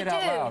supposed to say I it do.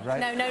 out loud,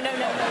 right? No.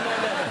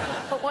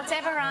 But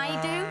whatever I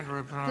do,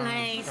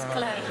 replace,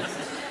 close.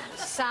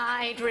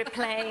 Side,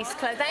 replace,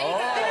 close. There you go.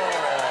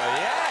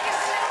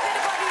 yes.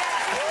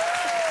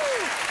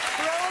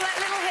 Roll that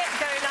little hip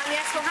going on.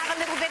 Yes, we'll have a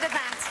little bit of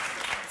that.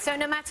 So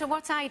no matter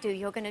what I do,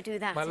 you're going to do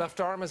that. My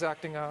left arm is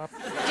acting up.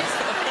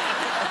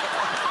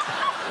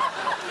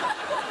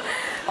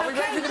 Are we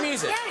ready for the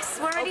music? Yes,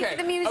 we're ready for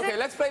the music. Okay,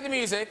 let's play the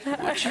music.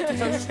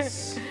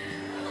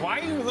 Why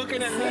are you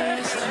looking at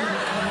me?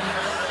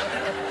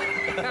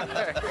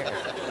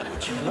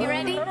 You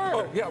ready?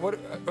 Oh, yeah. Yeah.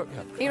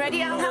 You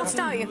ready? I'll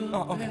start you.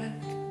 Oh, okay.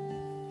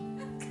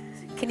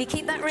 Can you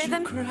keep that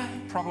rhythm?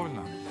 Probably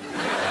not.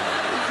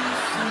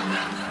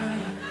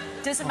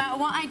 Doesn't matter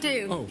what I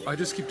do. Oh, I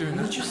just keep doing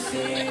this.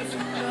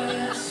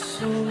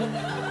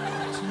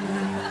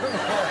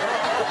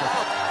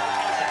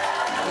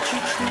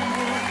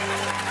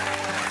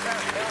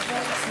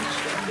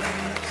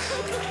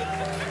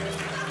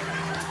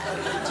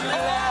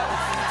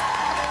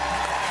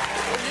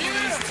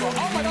 Beautiful.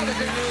 Oh my God, they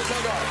can do this so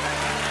good.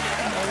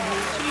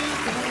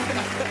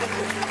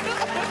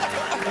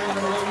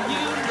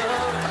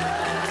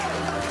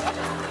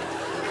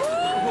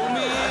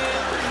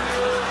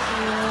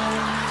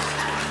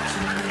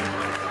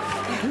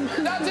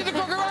 That's it, the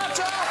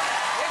cucaracha.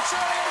 It's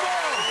Shirley and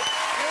Will.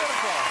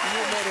 Beautiful.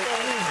 You made it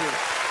easy.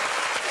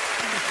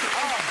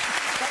 Oh,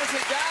 gotta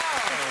sit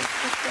down.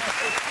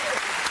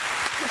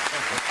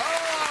 Oh.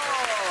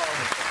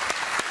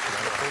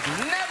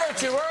 Never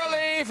too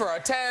early for a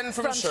 10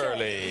 from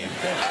Shirley.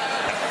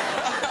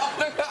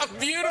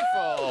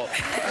 Beautiful.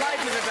 Right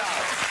to the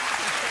top.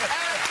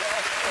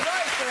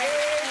 Right,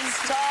 it's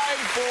time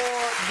for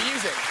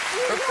music.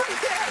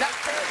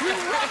 You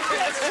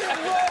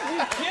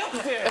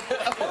killed it.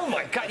 Oh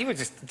my God, you were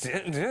just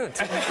doing it.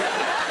 That's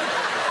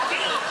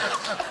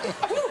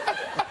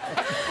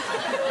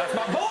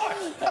my boy.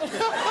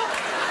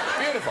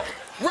 Beautiful.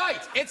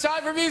 Right, it's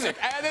time for music.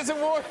 And this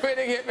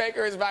award-winning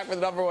hitmaker is back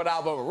with the #1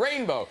 album,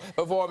 Rainbow,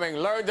 performing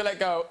Learn to Let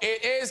Go.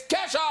 It is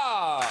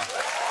Kesha!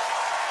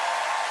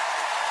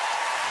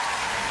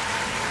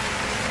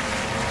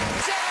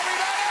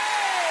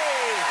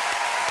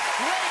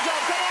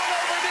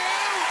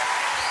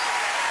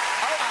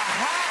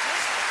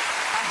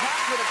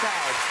 For the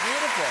couch.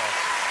 Beautiful.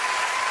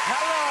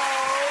 Hello.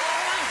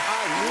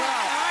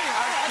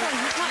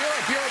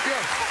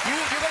 Pure. You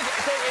guys,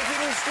 so if you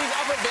can squeeze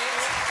up a bit,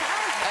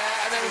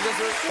 and then we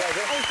just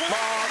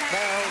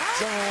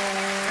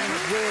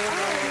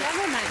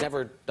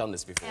never done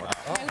this before. And,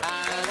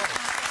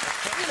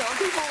 you know,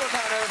 people were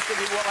kind of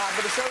thinking, well,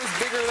 but the show is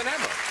bigger than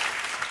ever.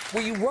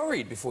 Were you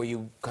worried before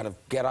you kind of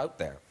get out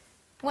there?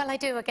 Well, I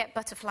do. I get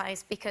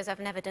butterflies because I've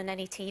never done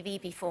any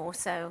TV before.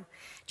 So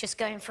just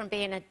going from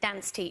being a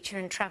dance teacher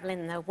and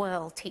travelling the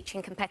world,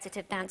 teaching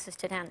competitive dancers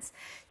to dance,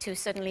 to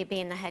suddenly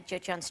being the head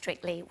judge on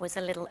Strictly was a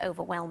little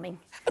overwhelming.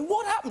 And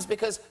what happens?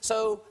 Because,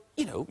 so,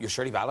 you know, you're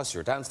Shirley Ballas,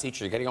 you're a dance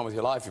teacher, you're getting on with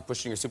your life, you're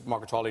pushing your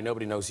supermarket trolley,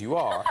 nobody knows who you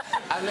are.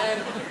 And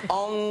then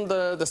on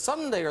the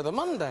Sunday or the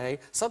Monday,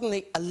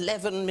 suddenly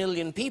 11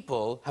 million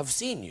people have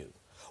seen you.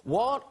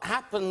 What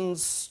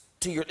happens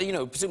to your, you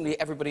know, presumably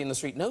everybody in the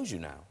street knows you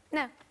now?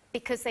 No.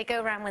 Because they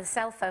go around with a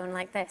cell phone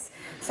like this.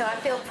 So I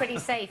feel pretty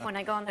safe when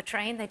I go on the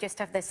train. They just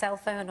have their cell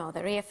phone or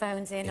their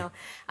earphones in, or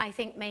I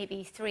think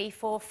maybe 3,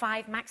 4,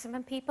 5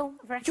 maximum people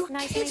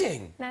recognise me. You're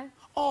kidding? No.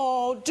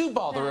 Oh, do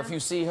bother if you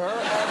see her.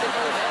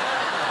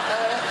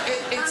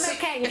 I'm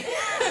okay.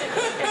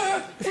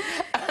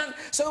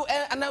 So,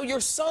 and now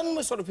your son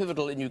was sort of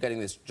pivotal in you getting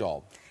this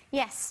job.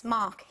 Yes,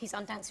 Mark. He's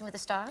on Dancing with the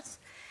Stars.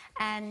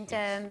 And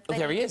oh,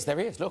 there he is.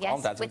 Look, yes,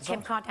 on Dancing with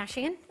Kim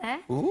Kardashian there.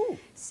 Ooh.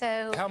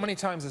 So how many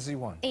times has he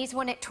won? He's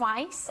won it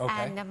twice,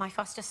 okay. And my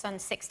foster son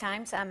 6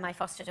 times, and my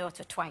foster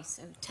daughter twice,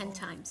 so 10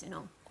 times in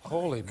all.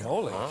 Holy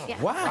moly! Yeah.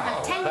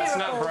 Wow, that's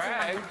not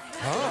brag. Oh,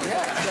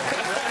 yeah.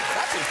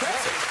 That's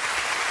impressive.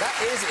 That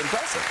is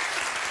impressive.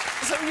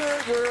 So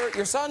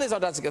your son is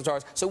on Dancing with the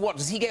Stars. So what,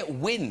 does he get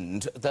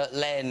wind that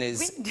Len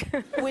is...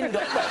 Wind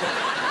up?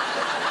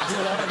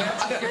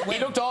 He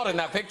looked odd in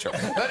that picture.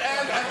 But,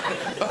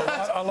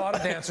 a lot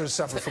of dancers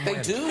suffer from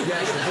wind. They do?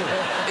 Yes, they do.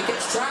 It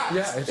gets trapped.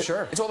 Yeah, it's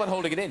sure. It's all about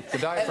holding it in. The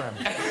diaphragm.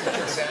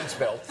 Dance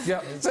belt.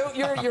 Yeah. So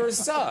your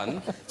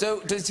son,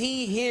 so does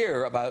he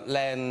hear about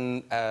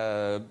Len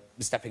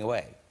stepping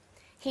away?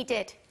 He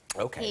did.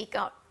 Okay. He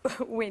got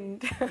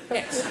wind.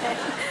 Yes.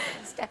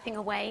 Stepping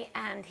away,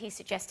 and he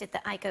suggested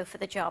that I go for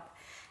the job.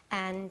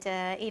 And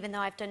even though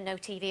I've done no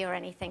TV or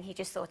anything, he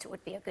just thought it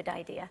would be a good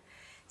idea.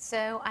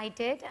 So I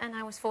did, and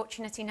I was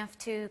fortunate enough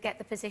to get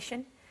the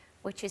position,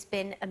 which has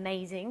been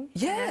amazing.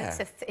 Yeah.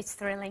 It's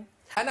thrilling.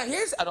 And now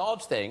here's an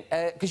odd thing,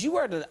 because you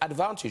were at an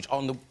advantage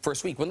on the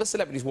first week. When the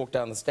celebrities walked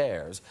down the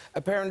stairs,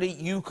 apparently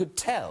you could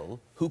tell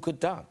who could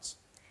dance.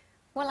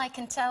 Well, I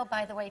can tell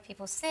by the way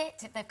people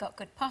sit, if they've got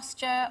good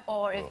posture,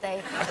 or if they're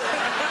using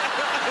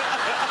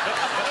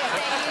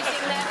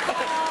their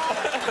core,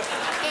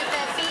 if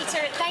their feet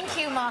are at Thank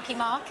you, Marky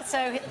Mark.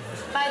 So,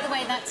 by the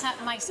way, that's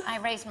I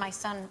raised my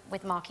son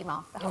with Marky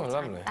Mark the whole time.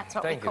 Lovely. That's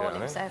what Thank we you, call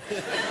him. darling. So,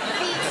 feet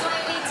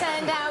slightly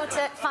turned out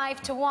at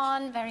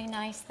 5-1. Very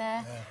nice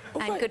there.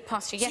 And good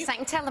posture. Yes, I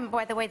can tell them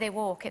by the way they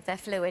walk if they're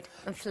fluid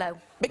and flow.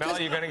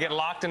 Mel, you're going to get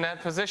locked in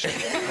that position. You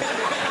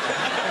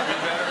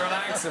better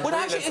relax and Well,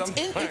 breathe actually, at some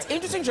point. it's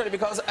interesting, Shirley,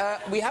 because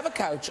we have a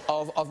couch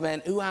of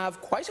men who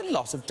have quite a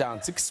lot of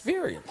dance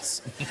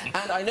experience.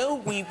 And I know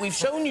we've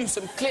shown you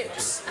some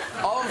clips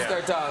of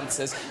their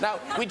dances. Now,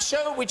 we'd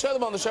show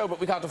them on the show,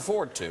 but we can't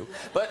afford to.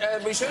 But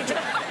we showed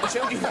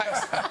you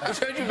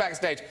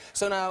backstage.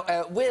 So now,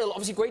 Will,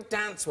 obviously great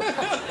dancer.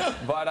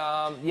 But,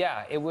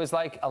 yeah, it was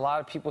like a lot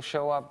of people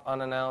show up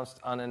unannounced,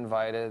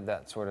 uninvited,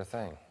 that sort of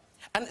thing.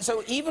 And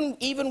so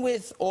even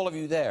with all of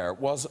you there,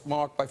 was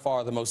Mark by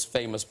far the most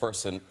famous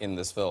person in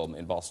this film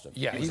in Boston?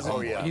 Yeah, he's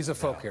a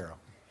folk hero.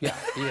 Yeah,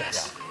 he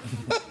is.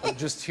 You'll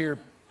just hear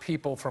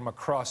people from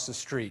across the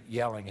street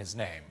yelling his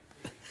name,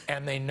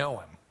 and they know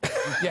him.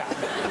 Yeah.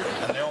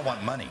 And they all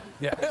want money.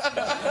 Yeah.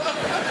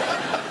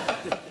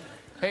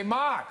 Hey,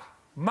 Mark,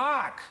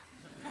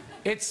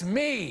 it's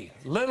me,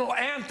 little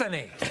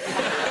Anthony.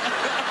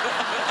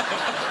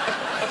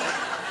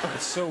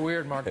 It's so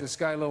weird, Mark. This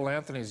guy, little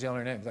Anthony's yelling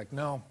your name. He's like,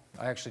 no,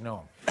 I actually know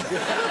him.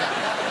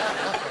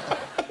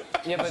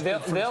 Yeah, but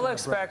they'll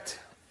expect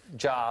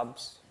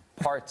jobs,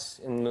 parts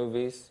in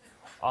movies,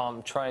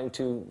 trying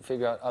to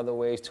figure out other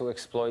ways to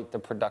exploit the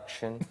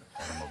production,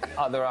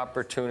 other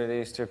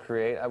opportunities to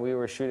create. We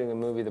were shooting a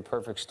movie, The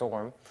Perfect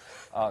Storm,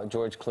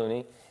 George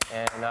Clooney,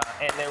 and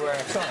they were...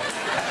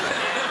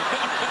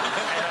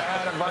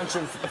 I had a bunch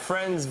of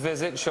friends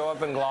show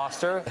up in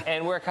Gloucester,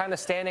 and we're kind of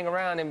standing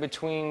around in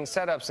between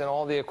setups, and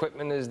all the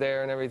equipment is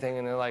there and everything,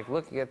 and they're like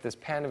looking at this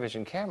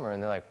Panavision camera,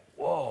 and they're like,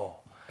 whoa,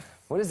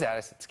 what is that?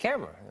 I said, it's a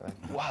camera. And they're like,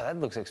 wow, that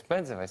looks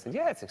expensive. I said,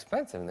 yeah, it's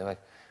expensive. And they're like,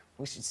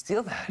 we should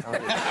steal that.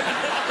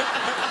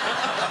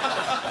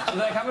 I'm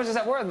like, how much is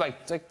that worth? Like,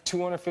 it's like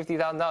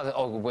 $250,000.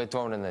 Oh, we're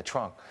throwing it in the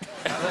trunk.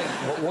 I'm like,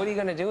 what are you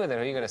going to do with it?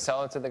 Are you going to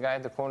sell it to the guy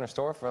at the corner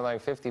store for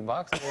like $50?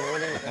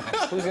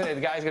 I mean,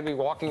 the guy's going to be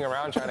walking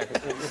around trying to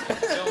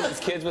film his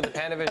kids with the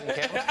Panavision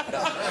camera?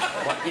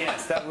 Well,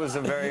 yes, that was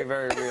a very,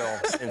 very real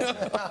incident,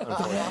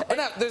 unfortunately.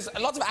 Now, there's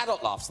lots of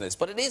adult laughs in this,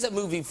 but it is a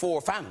movie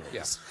for families.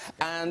 Yes.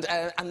 And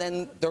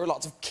then there are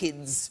lots of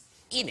kids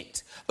in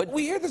it. But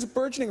we hear there's a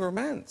burgeoning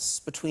romance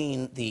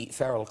between the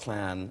Ferrell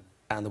clan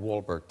and the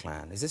Wahlberg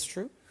clan. Is this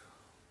true?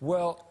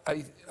 Well,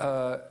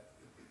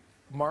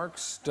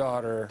 Mark's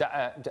daughter...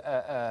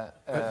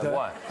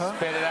 What? Huh?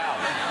 Spit it out.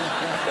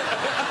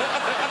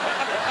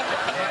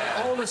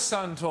 My oldest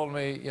son told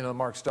me, you know,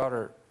 Mark's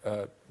daughter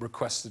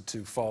requested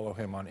to follow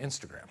him on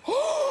Instagram.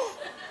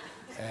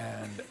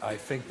 And I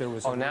think there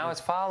was... Oh, now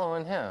it's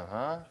following him,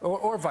 huh?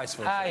 Or vice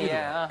versa. Ah,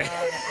 yeah.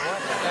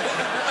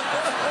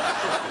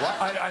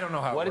 I don't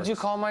know how What did you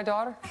call my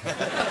daughter?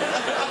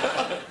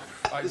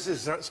 This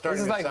is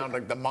starting to sound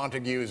like the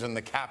Montagues and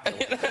the Capitol.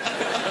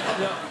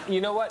 No,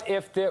 you know what?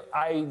 It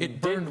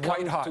burned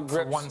white hot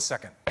for 1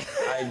 second.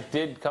 I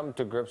did come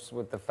to grips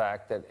with the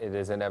fact that it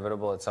is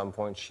inevitable at some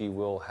point she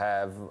will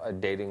have a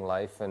dating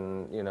life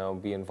and, you know,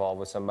 be involved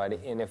with somebody.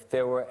 And if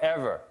there were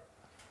ever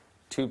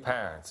two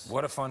parents...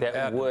 What a fun that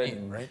dad would, to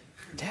meet, right?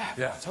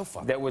 Yeah, so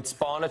fun. That would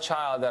spawn a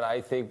child that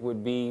I think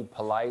would be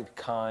polite,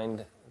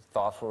 kind,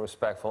 thoughtful,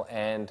 respectful,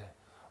 and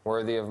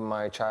worthy of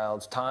my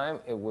child's time,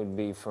 it would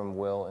be from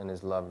Will and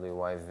his lovely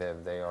wife,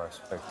 Viv. They are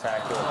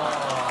spectacular.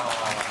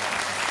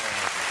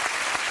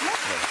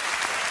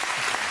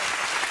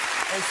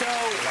 And so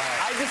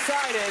I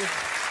decided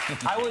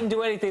I wouldn't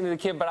do anything to the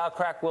kid, but I'll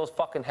crack Will's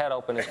fucking head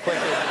open as quickly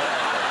as I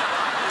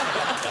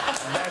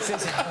can. That's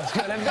just how it's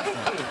gonna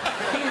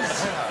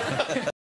be.